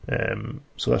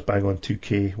 So that's bang on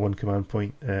 2k, 1 command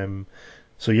point.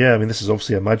 So yeah, I mean this is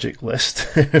obviously a magic list,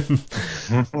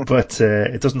 but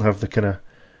it doesn't have the kind of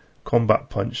combat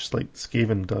punch like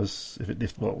Skaven does.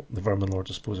 The Vermin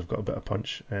Lords I suppose have got a bit of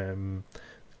punch. The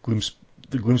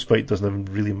Gloomspite doesn't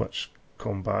have really much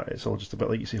combat. It's all just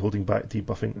about, like you say, holding back,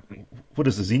 debuffing. What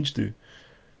does the Tzeentch do?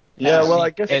 Yeah, well,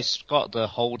 I guess it's got the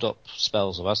hold up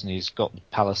spells, hasn't he? He's got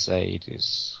Palisade.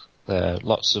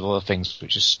 Lots of other things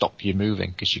which just stop you moving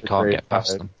because you can't get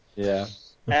past them. Yeah.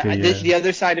 The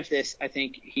other side of this, I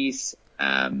think he's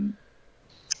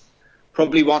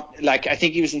probably I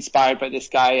think he was inspired by this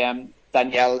guy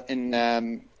Danielle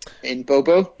in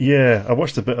Bobo. Yeah, I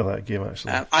watched a bit of that game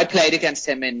actually. I played against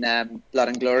him in Blood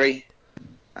and Glory,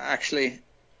 actually,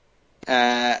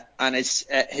 and it's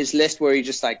his list where he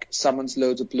just summons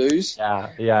loads of blues.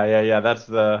 Yeah. That's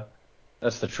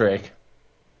the trick.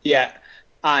 Yeah,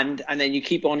 and then you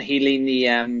keep on healing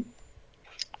the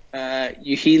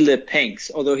you heal the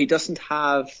pinks, although he doesn't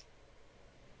have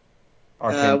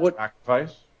Arcane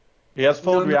Sacrifice. He has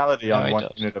full reality on one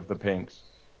unit of the pinks.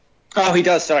 Oh, he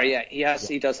does. Sorry, yeah,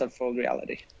 he does have full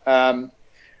reality. And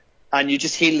you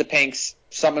just heal the pinks,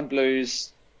 summon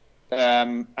blues,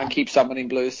 and keep summoning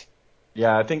blues.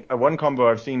 Yeah, I think one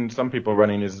combo I've seen some people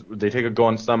running is they take a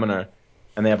Gaunt Summoner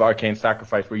and they have Arcane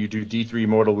Sacrifice where you do D3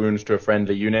 mortal wounds to a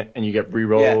friendly unit and you get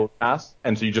reroll pass.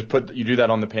 And so you just you do that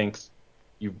on the pinks.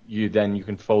 You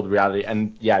can fold reality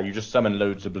and you just summon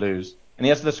loads of blues. And he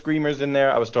has the Screamers in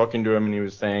there. I was talking to him and he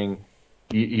was saying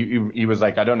he was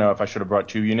like, I don't know if I should have brought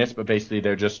 2 units, but basically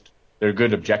they're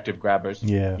good objective grabbers.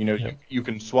 Yeah. You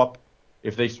can swap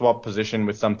if they swap position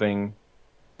with something,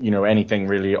 anything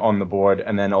really on the board,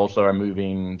 and then also are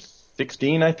moving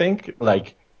 16, I think.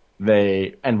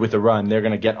 And with a run, they're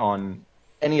going to get on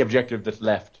any objective that's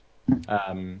left.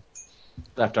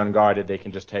 left unguarded, they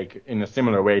can just take in a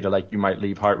similar way to like you might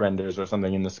leave Heartrenders or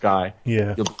something in the sky.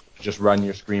 Yeah. You'll just run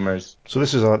your Screamers. So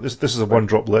this is a one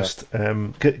drop list.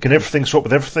 Can everything swap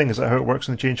with everything? Is that how it works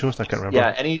in the Change Host? I can't remember.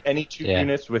 Yeah, any two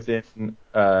units within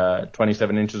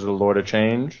 27 inches of the Lord of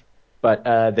Change.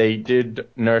 But they did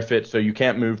nerf it so you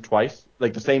can't move twice.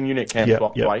 Like the same unit can't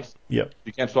swap twice. Yep.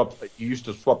 You can't swap. You used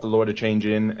to swap the Lord of Change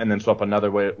in and then swap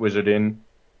another wizard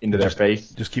into their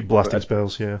face. Just keep blasting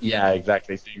spells, yeah. Yeah,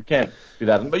 exactly. So you can't do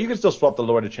that. But you can still swap the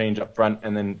Lord of Change up front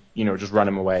and then, just run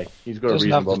him away. He's got a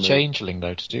reasonable move. Doesn't have the Changeling,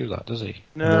 though, to do that, does he?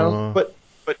 No. But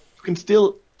you can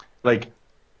still, like,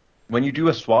 when you do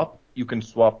a swap, you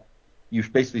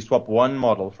basically swap one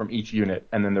model from each unit,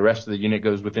 and then the rest of the unit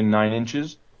goes within 9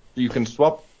 inches. So you can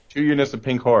swap 2 units of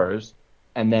Pink Horrors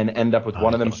and then end up with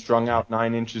one of them strung out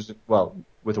 9 inches, well,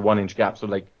 with a 1 inch gap. So,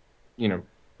 like,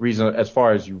 reason as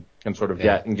far as you can sort of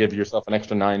get, and give yourself an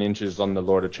extra 9 inches on the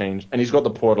Lord of Change. And he's got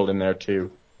the portal in there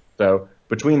too. So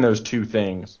between those two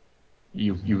things,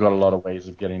 you've got a lot of ways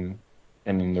of getting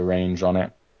in the range on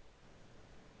it.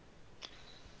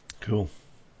 Cool.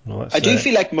 Well, I do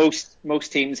feel like most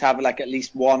teams have like at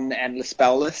least one endless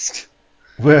spell list.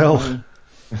 Well,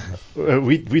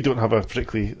 we don't have a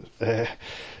particularly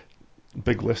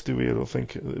big list, do we? I don't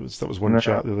think that was one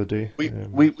chat the other day.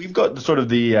 We've got sort of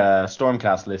the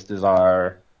Stormcast list is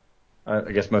our,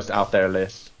 I guess, most out there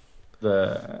list,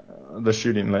 the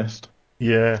shooting list.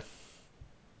 Yeah,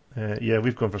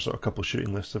 we've gone for sort of a couple of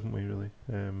shooting lists, haven't we? Really.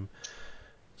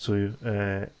 So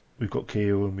we've got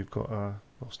KO and we've got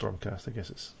Stormcast. I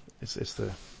guess it's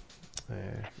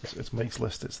Mike's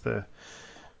list. It's the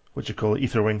what do you call it?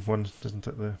 Etherwing one, isn't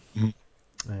it? The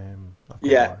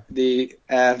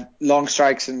long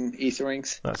strikes and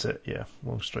Etherwings. That's it. Yeah,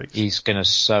 long strikes. He's gonna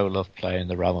so love playing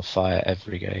the Realm of Fire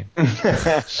every game.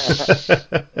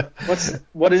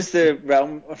 What is the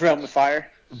Realm of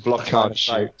Fire? Block line of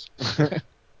sight.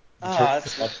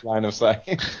 That's line of sight.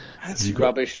 That's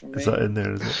rubbish for me. Is that in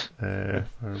there? Is it?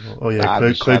 Oh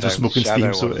yeah, clouds of smoke and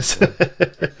steam. So it's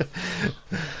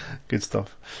good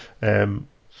stuff.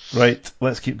 Right,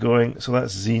 let's keep going. So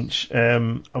that's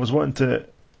Tzeentch. I was wanting to.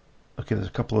 Okay, there's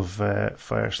a couple of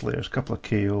Fire Slayers, a couple of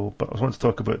KO, but I was wanting to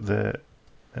talk about the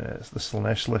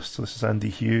Slaanesh list. So this is Andy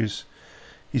Hughes.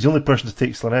 He's the only person to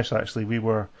take Slaanesh. Actually, we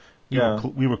were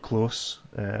close.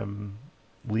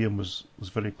 Liam was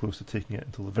very close to taking it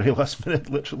until the very last minute,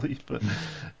 literally. But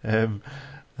I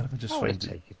just find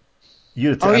it.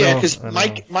 Because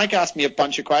Mike asked me a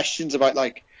bunch of questions about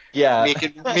like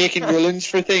making rulings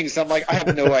for things. I'm like, I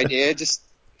have no idea. Just.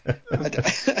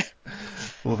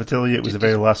 Well, if I tell you it was the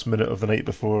very last minute of the night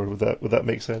before, would that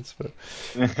make sense? But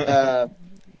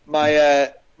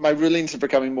my rulings are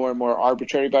becoming more and more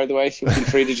arbitrary, by the way. So feel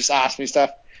free to just ask me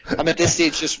stuff. I'm at this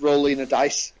stage just rolling a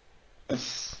dice.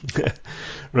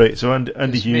 Right. So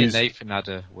Andy Hughes. Me and Nathan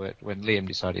when Liam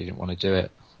decided he didn't want to do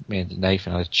it. Me and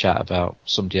Nathan had a chat about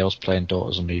somebody else playing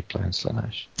Daughters and me playing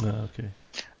Slaanesh. Oh, okay.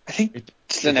 I think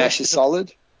Slaanesh is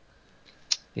solid.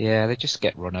 Yeah, they just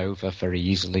get run over very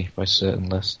easily by certain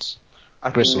lists.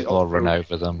 Bristleball run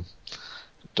over them.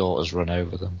 Daughters run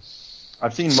over them.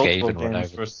 I've seen multiple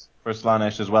games for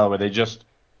Slaanesh as well where they just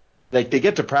they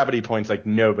get depravity points like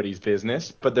nobody's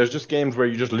business, but there's just games where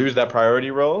you just lose that priority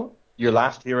roll, your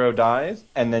last hero dies,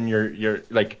 and then your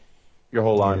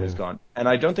whole arm is gone. And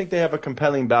I don't think they have a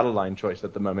compelling battle line choice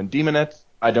at the moment. Demonettes,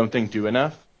 I don't think do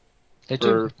enough. They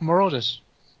do. Marauders.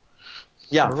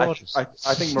 Yeah, Marauders. I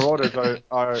think Marauders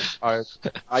are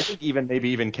I think maybe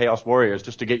even Chaos Warriors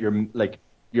just to get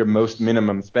your most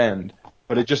minimum spend.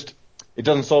 But it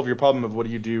doesn't solve your problem of what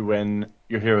do you do when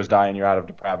your heroes die and you're out of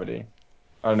depravity.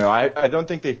 I don't know. I don't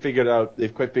think they've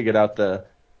quite figured out the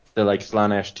like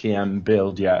Slaanesh TM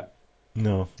build yet.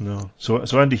 No. So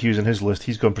Andy Hughes in his list,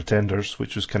 he's gone Pretenders,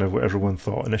 which was kind of what everyone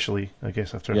thought initially, I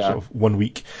guess, after sort of 1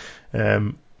 week.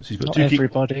 So he's got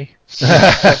everybody. He's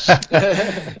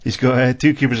got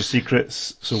 2 Keepers of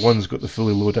Secrets. So one's got the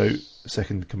fully load out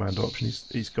second command option.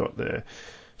 He's got the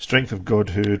Strength of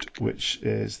Godhood, which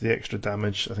is the extra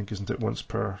damage. I think isn't it once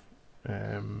per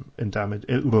in damage?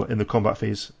 In the combat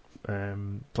phase,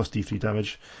 plus D3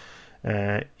 damage.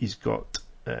 He's got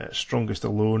Strongest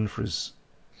Alone for his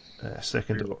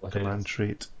second command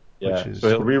trait. Yeah, so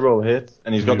he'll reroll hits,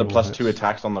 and he's got the +2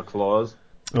 attacks on the claws.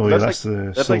 Oh yeah, that's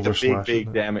like the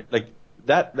big damage. Like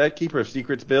that Keeper of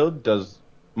Secrets build does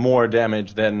more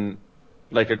damage than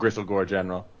like a Gristlegore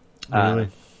General. Really?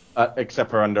 Except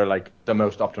for under like the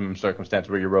most optimum circumstance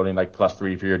where you're rolling like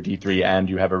 +3 for your D3 and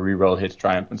you have a reroll hits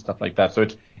triumph and stuff like that. So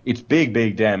it's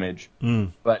big damage.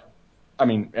 But I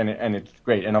mean, and it's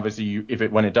great. And obviously,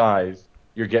 when it dies,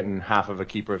 you're getting half of a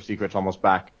Keeper of Secrets almost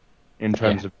back in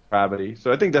terms of gravity.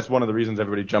 So I think that's one of the reasons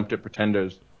everybody jumped at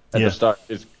Pretenders at the start.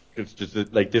 Is it's just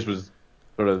that, like, this was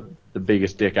sort of the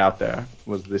biggest dick out there,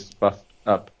 was this buffed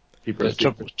up Keeper of The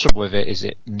Secrets. trouble with it is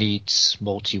it needs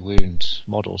multi-wound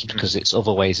models because its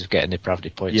other ways of getting the gravity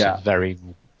points are very,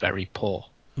 very poor.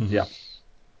 Mm-hmm. Yeah.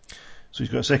 So he's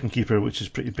got a second keeper, which is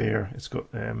pretty bare. It's got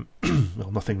well,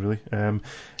 nothing really.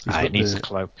 It needs a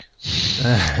cloak.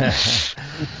 He's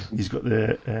got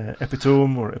the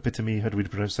epitome or epitome. How do we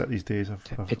pronounce that these days?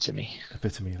 Epitome.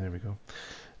 Epitome. There we go.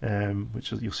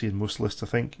 Which you'll see in most lists, I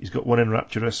think. He's got one in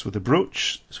Rapturous with a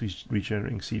brooch, so he's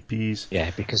regenerating CPs.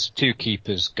 Yeah, because 2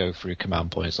 keepers go through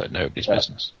command points like nobody's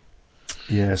business.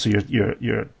 Yeah, so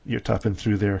you're tapping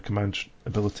through their command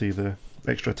ability, the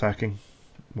extra attacking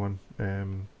one.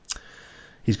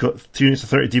 He's got 2 units of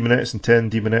 30 demonettes and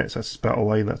 10 demonettes. That's his battle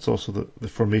line. That's also the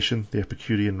formation, the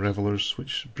Epicurean Revelers,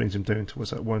 which brings him down to, what's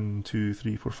that, 1, 2,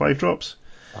 3, 4, 5 drops.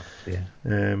 Yeah.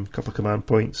 Couple of command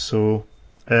points. So,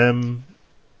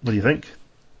 what do you think?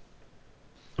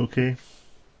 Okay.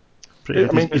 Pretty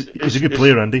good. He's a good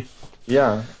player, Andy.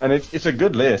 Yeah, and it's a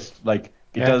good list. Like,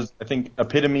 it does. I think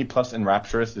Epitome plus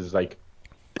Enrapturous is like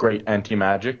great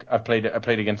anti-magic. I've played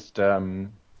against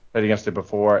it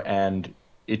before, and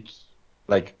it's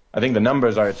like, I think the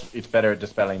numbers are it's better at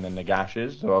dispelling than Nagash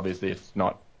is. So obviously it's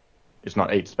not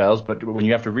 8 spells, but when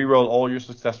you have to reroll all your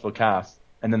successful casts,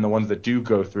 and then the ones that do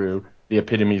go through, the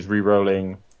Epitome's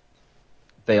rerolling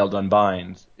Veiled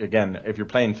Unbinds. Again, if you're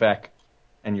playing Feck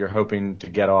and you're hoping to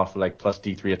get off like plus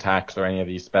D3 attacks or any of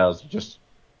these spells,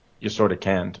 you sort of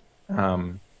can't.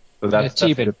 So that's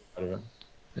a good part of it.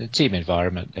 The team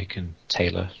environment, they can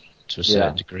tailor to a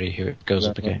certain degree who it goes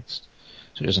up against,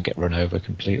 so it doesn't get run over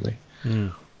completely.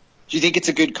 Do you think it's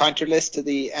a good counter list to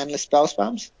the endless spell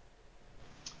spams?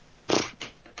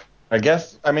 I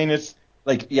guess. I mean, it's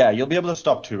like, you'll be able to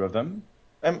stop 2 of them,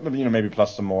 and maybe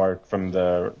plus some more from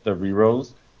the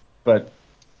rerolls. But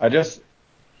I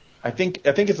think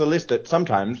it's a list that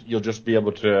sometimes you'll just be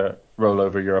able to roll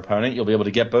over your opponent. You'll be able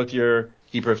to get both your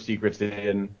Keeper of Secrets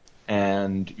in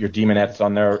and your Demonettes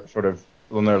on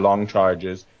their long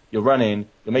charges. You'll run in,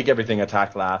 you'll make everything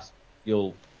attack last,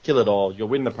 you'll kill it all, you'll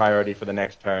win the priority for the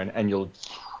next turn, and you'll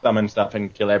summon stuff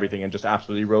and kill everything and just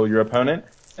absolutely roll your opponent.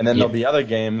 And then there'll be other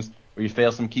games where you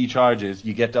fail some key charges,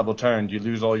 you get double turned, you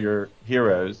lose all your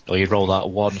heroes. Or you roll that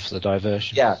 1 for the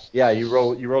diversion. Yeah, you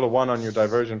roll a 1 on your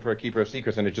diversion for a Keeper of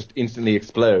Secrets, and it just instantly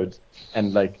explodes.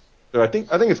 And so I think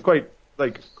it's quite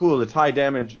cool. It's high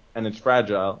damage and it's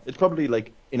fragile. It's probably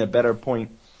in a better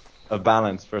point of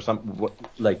balance for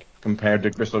compared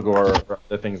to Crystal Gore or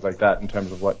other things like that in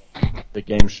terms of what the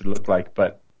game should look like.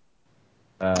 But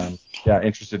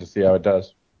interested to see how it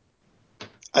does.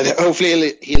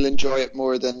 Hopefully he'll enjoy it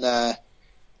more than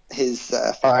his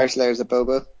Fire Slayers at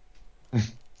Bobo.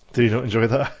 Do you not enjoy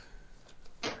that?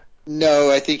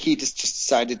 No, I think he just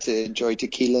decided to enjoy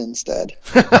tequila instead.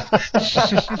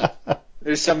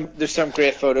 There's some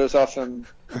great photos of him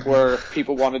where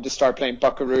people wanted to start playing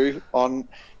Buckaroo on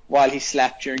while he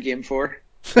slept during Game 4.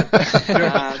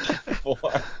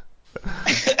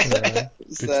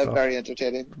 It's very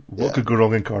entertaining. What could go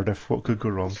wrong in Cardiff? What could go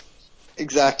wrong?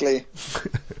 Exactly.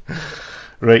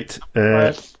 Right.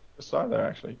 Sorry there,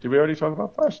 actually. Did we already talk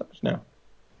about Fire Stars? No.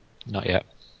 Not yet.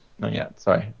 Not yet.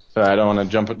 Sorry. I don't want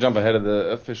to jump ahead of the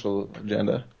official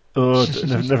agenda. Oh,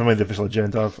 never mind the official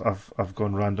agenda. I've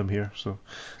gone random here. So,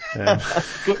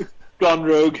 gone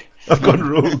rogue. I've gone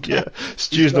rogue. Yeah,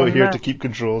 Stu's not here to keep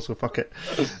control, so fuck it.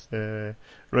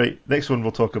 Right, next one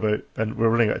we'll talk about, and we're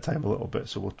running out of time a little bit,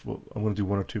 so I'm going to do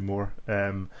 1 or 2 more.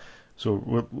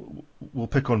 So we'll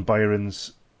pick on Byron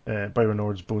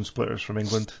Ord's Bone Splitters from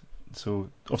England. So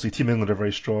obviously Team England are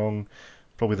very strong.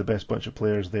 Probably the best bunch of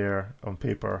players there on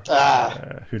paper.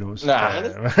 Who knows?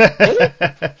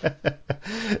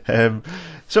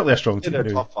 Certainly a strong team. They're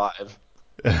top 5.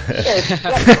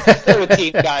 They're a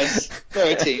team, guys.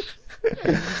 They're a team.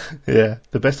 Yeah,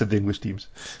 the best of the English teams.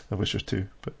 I wish there's 2,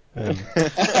 but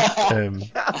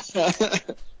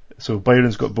so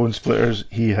Byron's got Bone Splitters.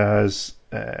 He has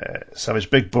Savage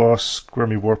Big Boss,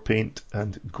 Squirmy Warpaint,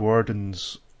 and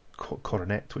Gordon's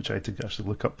Coronet, which I had to actually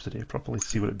look up today properly to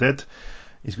see what it did.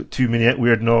 He's got 2 Miniette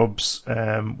Weird Knobs,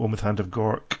 one with Hand of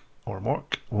Gork or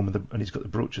Mork, and he's got the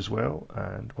brooch as well,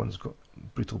 and one's got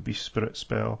Brutal Beast Spirit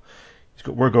spell. He's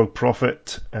got Wergog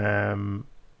Prophet.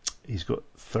 He's got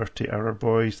 30 Error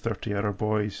Boys,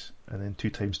 and then 2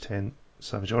 times 10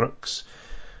 Savage Aurochs.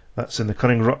 That's in the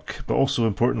Cunning Ruck, but also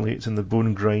importantly, it's in the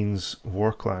Bone Grinds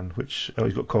War Clan, which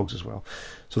he's got Cogs as well.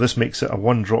 So this makes it a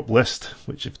 1-drop list,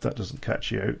 which if that doesn't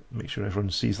catch you out, make sure everyone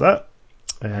sees that.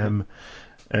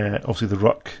 Obviously the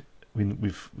Ruck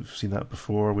we've seen that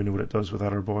before. We know what it does with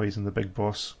other boys and the big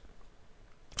boss.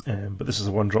 But this is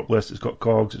a one drop list. It's got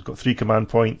cogs. It's got 3 command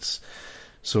points,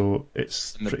 so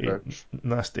it's pretty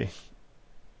nasty.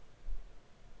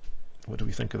 What do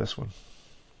we think of this one?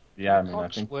 Yeah, I mean,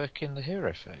 Cogs I think work in the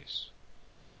hero phase.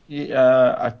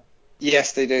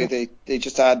 Yes, they do. They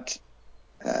just add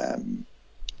 2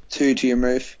 to your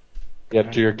move. Yeah,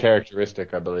 to your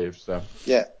characteristic, I believe. So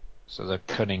Yeah. So the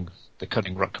cunning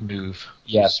rock move.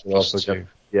 yes, we plus also 2.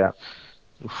 yeah.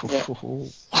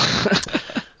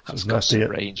 That's got some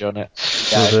range on it.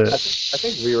 Yeah, So I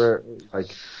think we were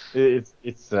like,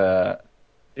 it's a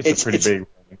pretty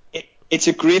big. It's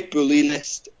a great bully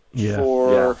list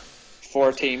Yeah.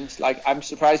 for teams. Like, I'm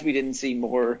surprised we didn't see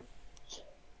more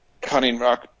cunning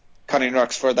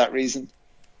rocks for that reason.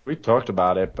 We talked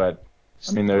about it, but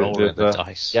I mean, Rolling the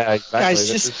dice. Yeah, exactly. Guys,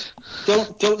 just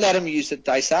don't let him use the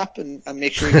dice app and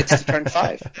make sure he gets to turn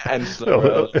 5. And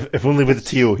Well, if only with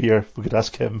Tio here, we could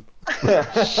ask him. Yeah,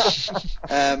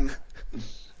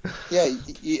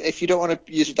 if you don't want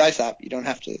to use a dice app, you don't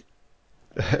have to.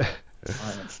 There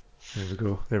we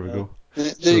go. There you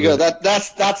go.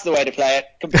 That's the way to play it.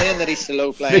 Complain that he's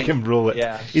slow playing. Make him roll it.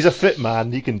 Yeah. He's a fit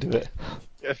man. He can do it.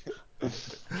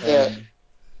 Yeah.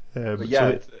 Yeah.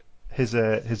 So his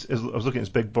I was looking at his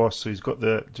big boss. So he's got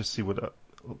just see what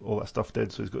all that stuff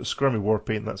did. So he's got a Skirmy War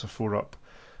Paint. That's a 4-up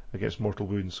against mortal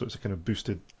wounds. So it's a kind of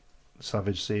boosted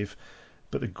savage save.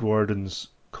 But the Guardian's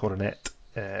Coronet,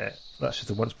 that's just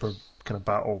a once per kind of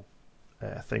battle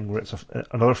thing where it's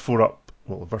another 4-up.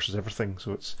 Well, versus everything.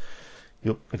 So it's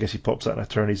I guess he pops that in a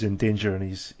turn. He's in danger and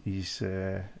he's he's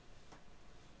safe,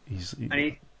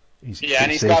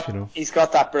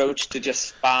 got that brooch to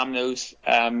just spam those.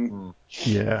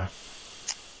 Yeah.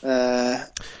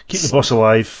 Keep the boss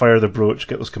alive, fire the brooch,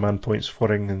 get those command points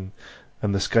whirring,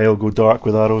 and the sky will go dark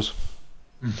with arrows.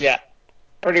 Yeah,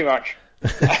 pretty much.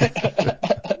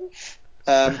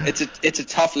 It's a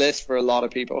tough list for a lot of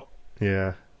people.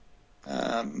 Yeah.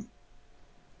 And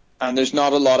there's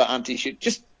not a lot of anti-shoot.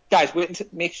 Just guys, wait until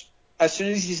as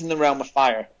soon as he's in the realm of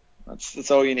fire.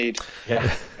 That's all you need.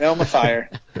 Yeah. Realm of fire.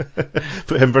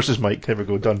 Put him versus Mike. There we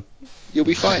go. Done. You'll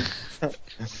be fine. But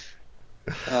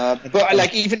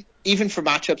like even for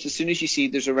matchups, as soon as you see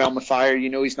there's a realm of fire, you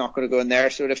know he's not going to go in there,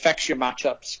 so it affects your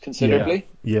matchups considerably.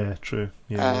 Yeah, true.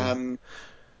 Yeah.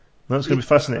 That's going to be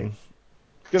fascinating.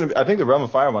 I think the Realm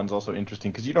of Fire one's also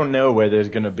interesting because you don't know where there's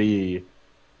going to be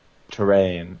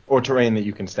terrain that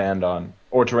you can stand on,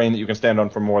 or terrain that you can stand on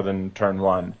for more than turn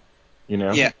 1. You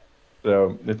know. Yeah.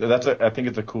 So I think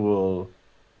it's a cool,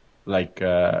 like,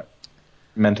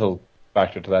 mental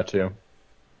factor to that too.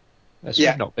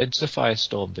 We've not been to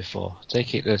Firestorm before. I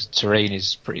take it the terrain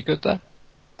is pretty good there.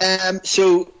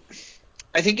 So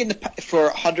I think for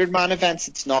 100-man events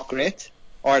it's not great,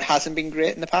 or it hasn't been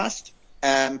great in the past.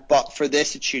 But for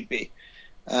this it should be.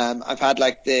 I've had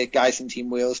like the guys in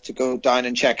Team Wheels to go down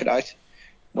and check it out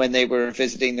when they were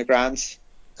visiting the Grands.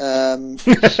 And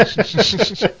yeah,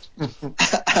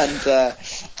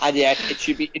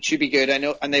 it should be good. I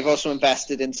know, and they've also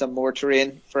invested in some more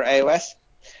terrain for AOS,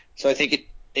 so I think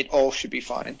it all should be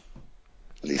fine.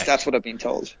 At least that's what I've been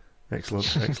told.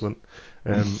 Excellent.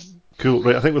 Cool.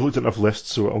 Right, I think we've looked at enough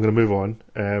lists, so I'm going to move on.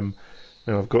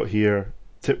 Now I've got here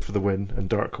Tip for the Win and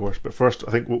Dark Horse, but first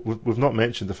I think we've not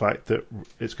mentioned the fact that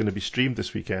it's going to be streamed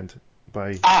this weekend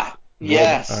by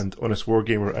yes, and Honest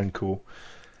Wargamer and Co.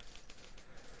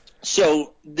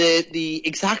 So the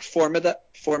exact format of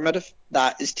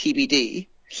that is TBD.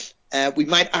 We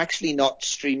might actually not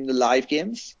stream the live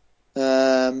games,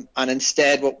 and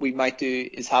instead what we might do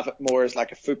is have it more as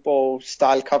like a football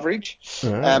style coverage.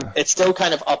 It's still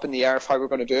kind of up in the air of how we're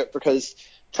going to do it, because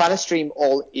trying to stream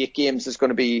all 8 games is going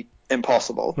to be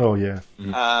impossible. Oh yeah.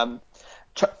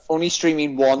 Only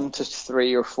streaming 1 to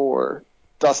 3 or 4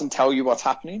 doesn't tell you what's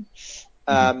happening.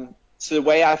 So the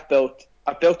way I've built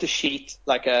a sheet,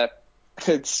 like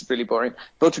it's really boring.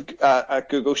 Built a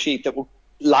Google sheet that will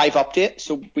live update.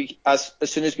 So we, as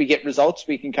soon as we get results,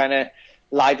 we can kind of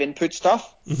live input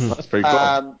stuff. That's pretty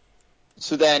cool.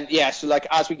 So then, so like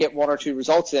as we get 1 or 2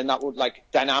 results, then that would like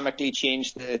dynamically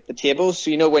change the tables.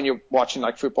 So when you're watching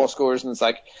like football scores and it's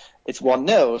like it's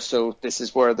 1-0, so this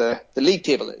is where the league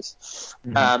table is.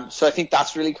 So I think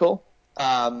that's really cool.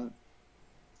 And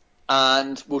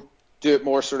we'll do it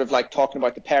more sort of like talking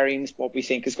about the pairings, what we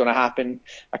think is going to happen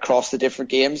across the different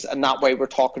games, and that way we're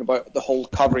talking about the whole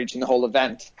coverage and the whole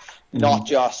event, not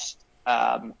just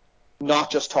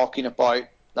talking about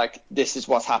like this is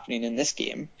what's happening in this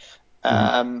game.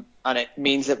 And it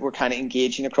means that we're kind of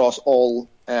engaging across all,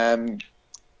 however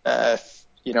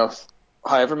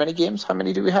many games. How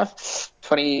many do we have?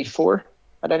 24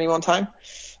 at any one time.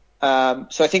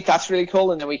 So I think that's really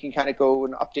cool, and then we can kind of go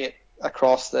and update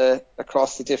across the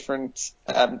different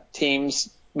teams,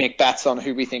 make bets on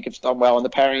who we think have done well in the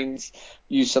pairings,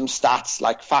 use some stats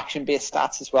like faction-based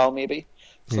stats as well, maybe.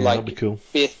 So Yeah, that'd be cool.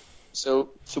 So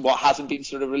what hasn't been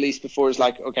sort of released before is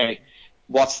like, okay,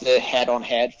 what's the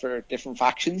head-on-head for different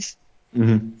factions?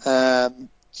 Mm-hmm.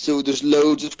 So there's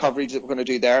loads of coverage that we're going to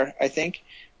do there, I think.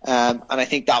 And I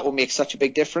think that will make such a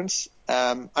big difference.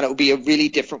 And it will be a really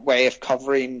different way of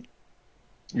covering.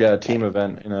 Yeah, a team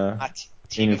event in a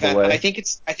meaningful way. And I think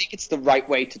it's the right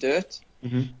way to do it.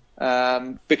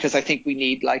 Mm-hmm. Because I think we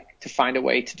need to find a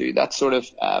way to do that sort of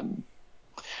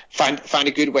find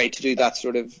a good way to do that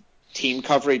sort of team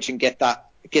coverage and get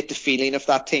the feeling of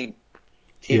that team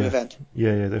event.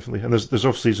 Yeah, definitely. And there's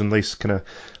obviously some nice kind of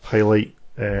highlight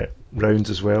rounds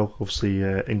as well. Obviously,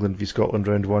 England v Scotland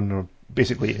round one, or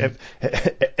basically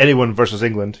anyone versus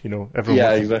England.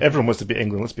 Everyone wants to beat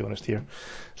England. Let's be honest here.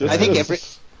 I think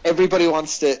everybody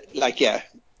wants to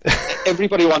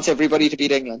everybody wants everybody to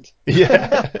beat England.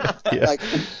 Yeah.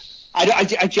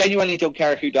 I genuinely don't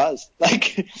care who does. I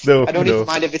don't even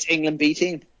mind if it's England B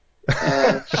team.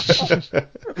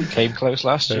 Came close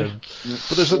last year.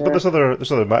 But there's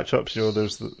other matchups.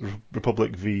 There's the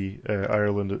Republic v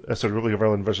Ireland. Republic of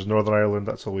Ireland versus Northern Ireland.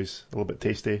 That's always a little bit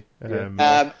tasty.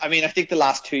 I think the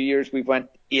last 2 years we've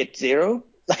went 8-0.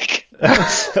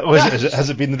 Has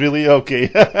it been really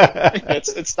okay?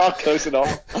 It's not close at all.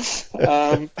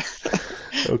 Okay.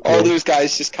 All those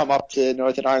guys just come up to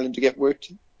Northern Ireland to get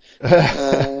worked.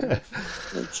 Yeah.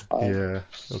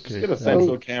 Okay. Get a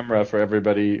central camera for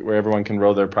everybody, where everyone can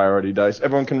roll their priority dice.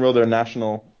 Everyone can roll their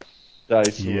national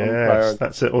dice. Yes,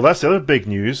 that's it. Well, that's the other big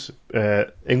news.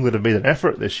 England have made an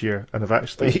effort this year and have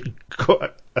actually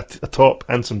got a top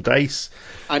and some dice.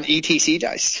 And ETC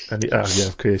dice. And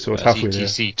okay, so it's halfway there.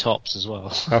 ETC tops as well.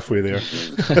 Halfway there.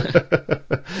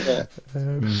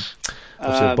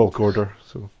 Obviously a bulk order,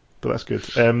 but that's good.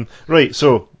 Right,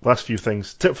 so last few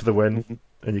things. Tip for the win,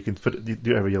 and you can do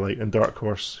whatever you like. And Dark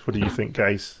Horse, what do you think,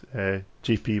 guys?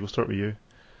 JP, we'll start with you.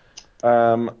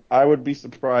 I would be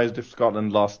surprised if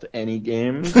Scotland lost any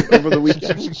games over the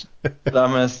weekend. So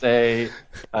I'm going to say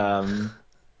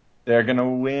they're going to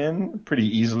win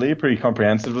pretty easily, pretty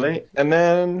comprehensively, and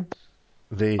then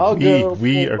we are going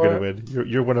to win.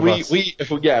 You're one of us.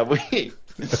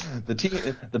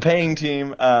 The paying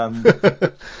team, and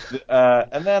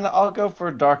then I'll go for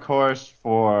Dark Horse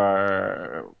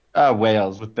for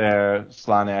Wales with their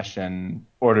Slanesh and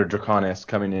Order Draconis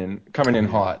coming in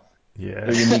hot. Yeah.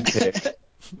 Their unique pick.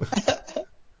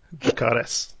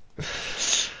 Draconis.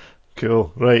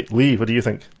 Cool. Right, Lee, what do you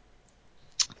think?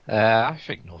 I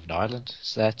think Northern Ireland.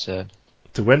 It's their turn.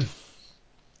 To win?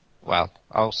 Well,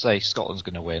 I'll say Scotland's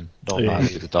going to win. Northern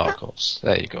Ireland with the Dark Horse.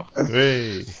 There you go.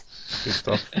 Hey. Good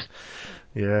stuff.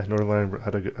 Yeah, Northern Ireland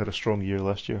had a strong year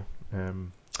last year.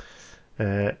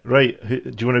 Right,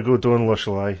 do you want to go, Donal, or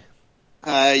shall I?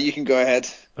 You can go ahead.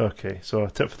 Okay, so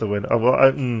a tip for the win.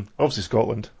 Obviously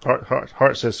Scotland.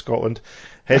 Heart says Scotland.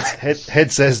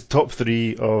 Head says top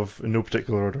three of, in no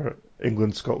particular order,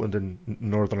 England, Scotland, and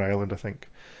Northern Ireland, I think.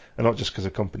 And not just because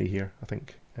of company here. I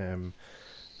think there's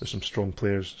some strong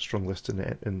players, strong list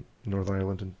in Northern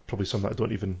Ireland, and probably some that I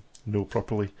don't even know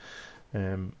properly.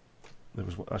 I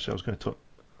was going to talk.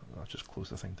 I'll just close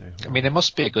the thing down. I mean, there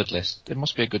must be a good list. There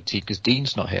must be a good team because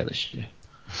Dean's not here this year.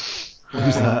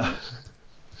 Who's that?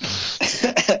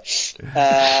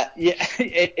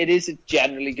 It is a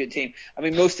generally good team. I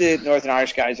mean, most of the Northern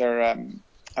Irish guys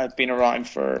have been around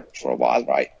for a while,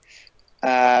 right?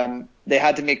 They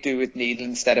had to make do with Neil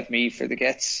instead of me for the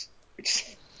gets,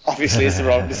 which obviously is the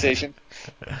wrong decision.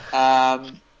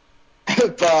 But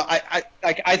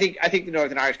I think the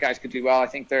Northern Irish guys could do well. I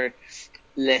think their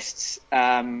lists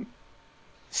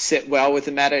sit well with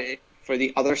the meta for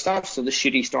the other stuff. So the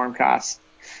shooty Stormcast,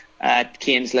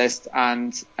 Kane's list,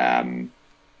 and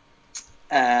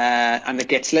the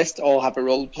Gits list all have a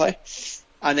role to play.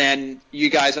 And then you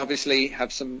guys obviously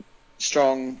have some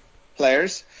strong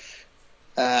players,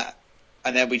 and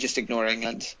then we just ignore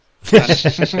England.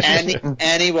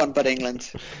 Anyone but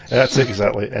England. That's it,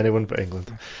 exactly. Anyone but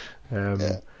England.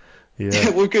 Yeah.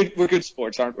 We're good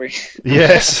sports, aren't we?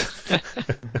 Yes.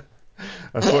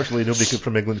 Unfortunately, nobody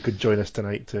from England could join us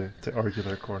tonight to argue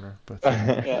their corner, but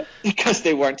because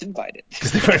they weren't invited.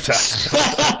 Because they weren't asked.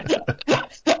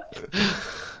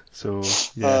 So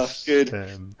yes, good.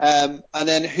 And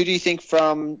then, who do you think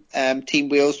from Team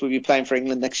Wales will be playing for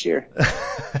England next year?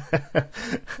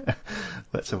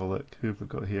 Let's have a look. Who have we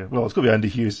got here? Well, it's got to be Andy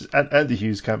Hughes. Andy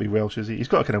Hughes can't be Welsh, is he? He's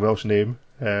got a kind of Welsh name.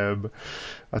 I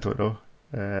don't know.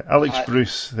 Alex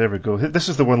Bruce, there we go. This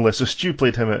is the one list. So Stu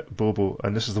played him at Bobo,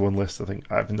 and this is the one list. I think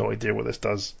I have no idea what this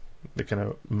does. The kind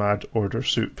of mad order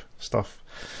soup stuff.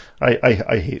 I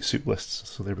hate soup lists,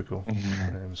 so there we go.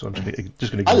 So I'm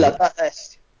just going to. I love that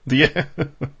list. Yeah.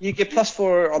 You get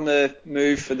 +4 on the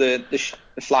move for the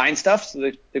flying stuff,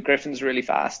 so the Griffin's really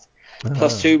fast.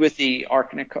 +2 with the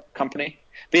Arkana company.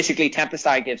 Basically, Tempest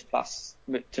Eye gives plus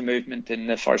to movement in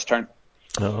the first turn.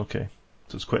 Oh, okay.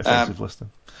 So it's quite offensive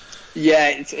listing. Yeah,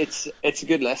 it's a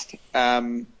good list.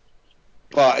 But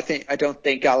I don't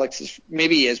think Alex is.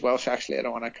 Maybe he is Welsh. Actually, I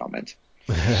don't want to comment.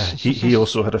 he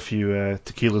also had a few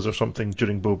tequilas or something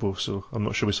during Bobo, so I'm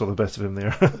not sure we saw the best of him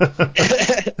there.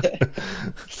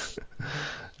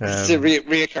 It's a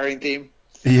reoccurring theme.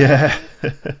 Yeah.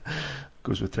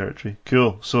 Goes with territory.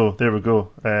 Cool. So there we go.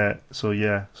 So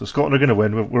Scotland are going to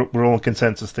win. We're all in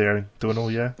consensus there. Don't know.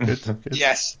 Yeah. Good.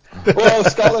 Yes. Well,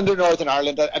 Scotland or Northern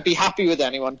Ireland, I'd be happy with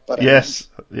anyone. But yes,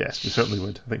 we certainly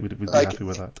would. I think we'd be happy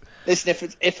with that. Listen,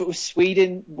 if it was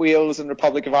Sweden, Wales, and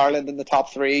Republic of Ireland in the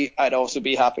top 3, I'd also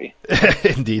be happy.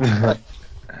 Indeed.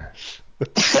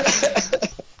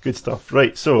 Good stuff.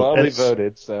 Right. So we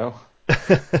voted. So.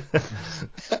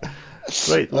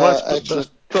 Right. Well,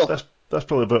 cool. That's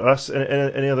probably about us.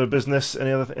 Any other business?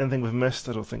 Anything we've missed?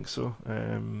 I don't think so.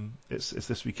 It's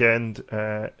this weekend.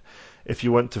 If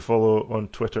you want to follow on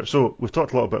Twitter, so we've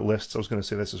talked a lot about lists. I was going to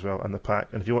say this as well, and the pack.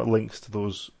 And if you want links to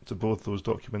both those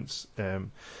documents,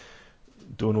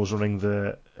 Dono's running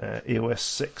the AOS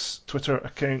 6 Twitter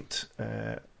account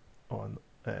on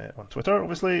Twitter,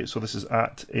 obviously. So this is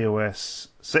at AOS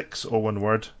 6, all one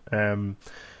word. And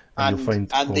you'll find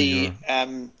the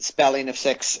spelling of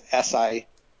 6 SI.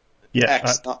 Yeah,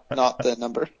 X, not the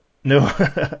number. No,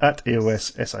 at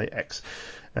AOS SIX.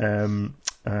 And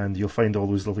you'll find all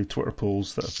those lovely Twitter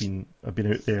polls that have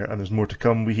been out there, and there's more to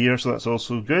come, we hear, so that's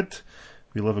also good.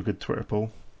 We love a good Twitter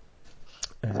poll.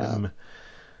 And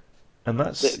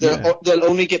that's they'll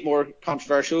only get more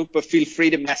controversial, but feel free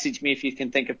to message me if you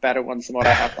can think of better ones than what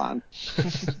I have planned.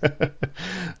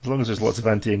 As long as there's lots of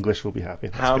anti-English, we'll be happy.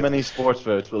 How many sports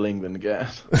votes will England get?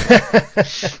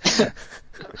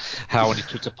 How many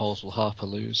Twitter polls will Harper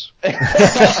lose? I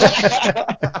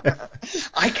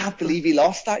can't believe he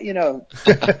lost that,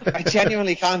 I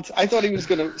genuinely can't. I thought he was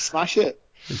going to smash it.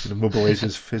 He's going to mobilise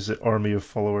his army of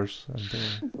followers.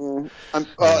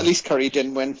 At least Curry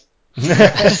didn't win.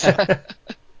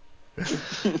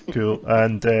 Cool.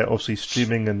 And obviously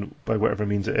streaming, and by whatever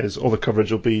means it is, all the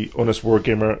coverage will be Honest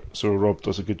Wargamer. So Rob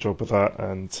does a good job with that,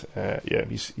 and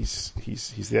he's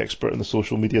the expert in the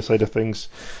social media side of things,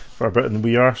 far better than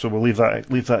we are. So we'll leave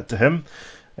that to him.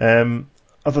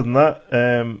 Other than that,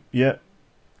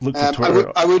 look to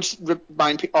Twitter. I would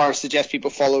remind or suggest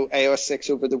people follow AOS 6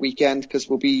 over the weekend, because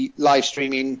we'll be live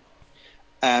streaming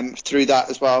through that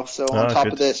as well. So on top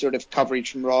of the sort of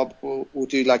coverage from Rob, we'll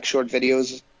do like short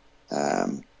videos.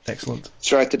 Excellent.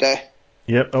 Throughout the day.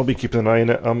 Yep, I'll be keeping an eye on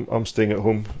it. I'm staying at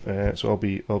home, so I'll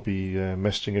be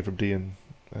messaging everybody and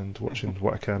watching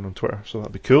what I can on Twitter. So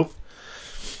that'll be cool.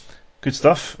 Good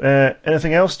stuff.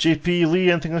 Anything else, JP,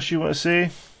 Lee? Anything else you want to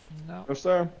say? No,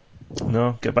 sir.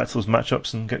 No. Get back to those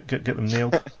matchups and get them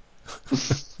nailed.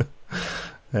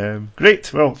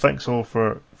 Great. Well, thanks all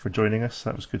for joining us.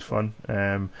 That was good fun.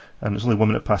 And it's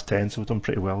only 10, so we've done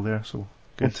pretty well there. So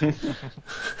good.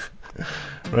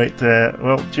 Right,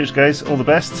 well, cheers guys, all the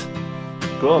best.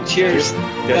 Cool. Cheers.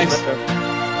 Thanks.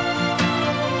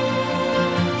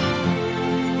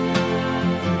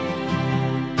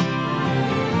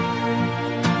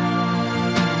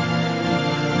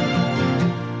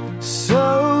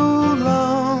 So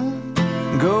long,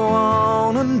 go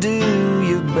on and do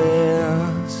your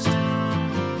best.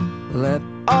 Let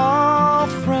all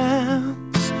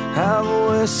friends have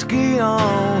whiskey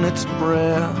on its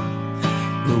breath.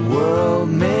 The world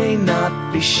may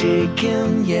not be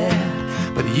shaken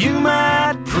yet, but you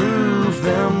might prove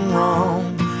them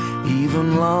wrong.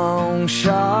 Even long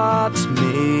shots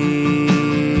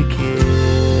make it.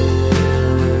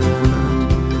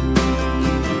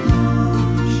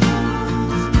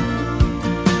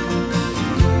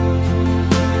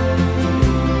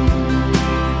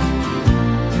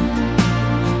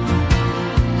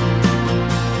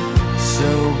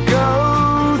 So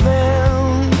go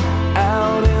then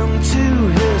out into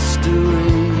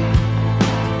history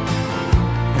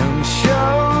and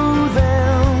show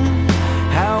them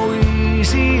how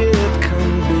easy it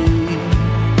can be.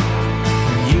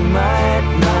 You might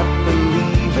not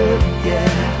believe it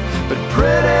yet, but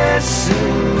pretty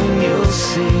soon you'll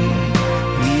see.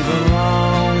 Even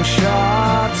long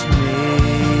shots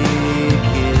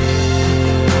make it.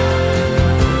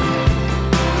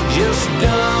 Just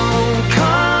don't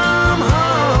come home.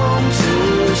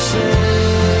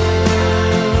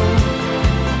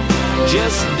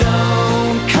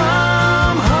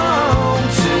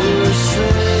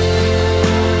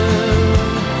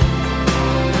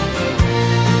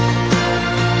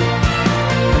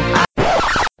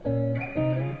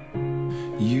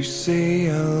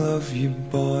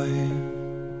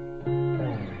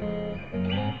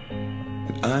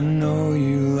 but I know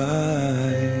you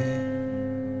lie.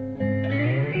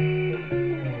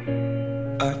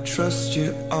 I trust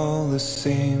you all the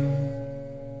same.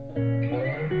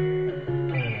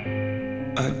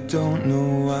 I don't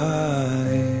know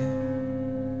why.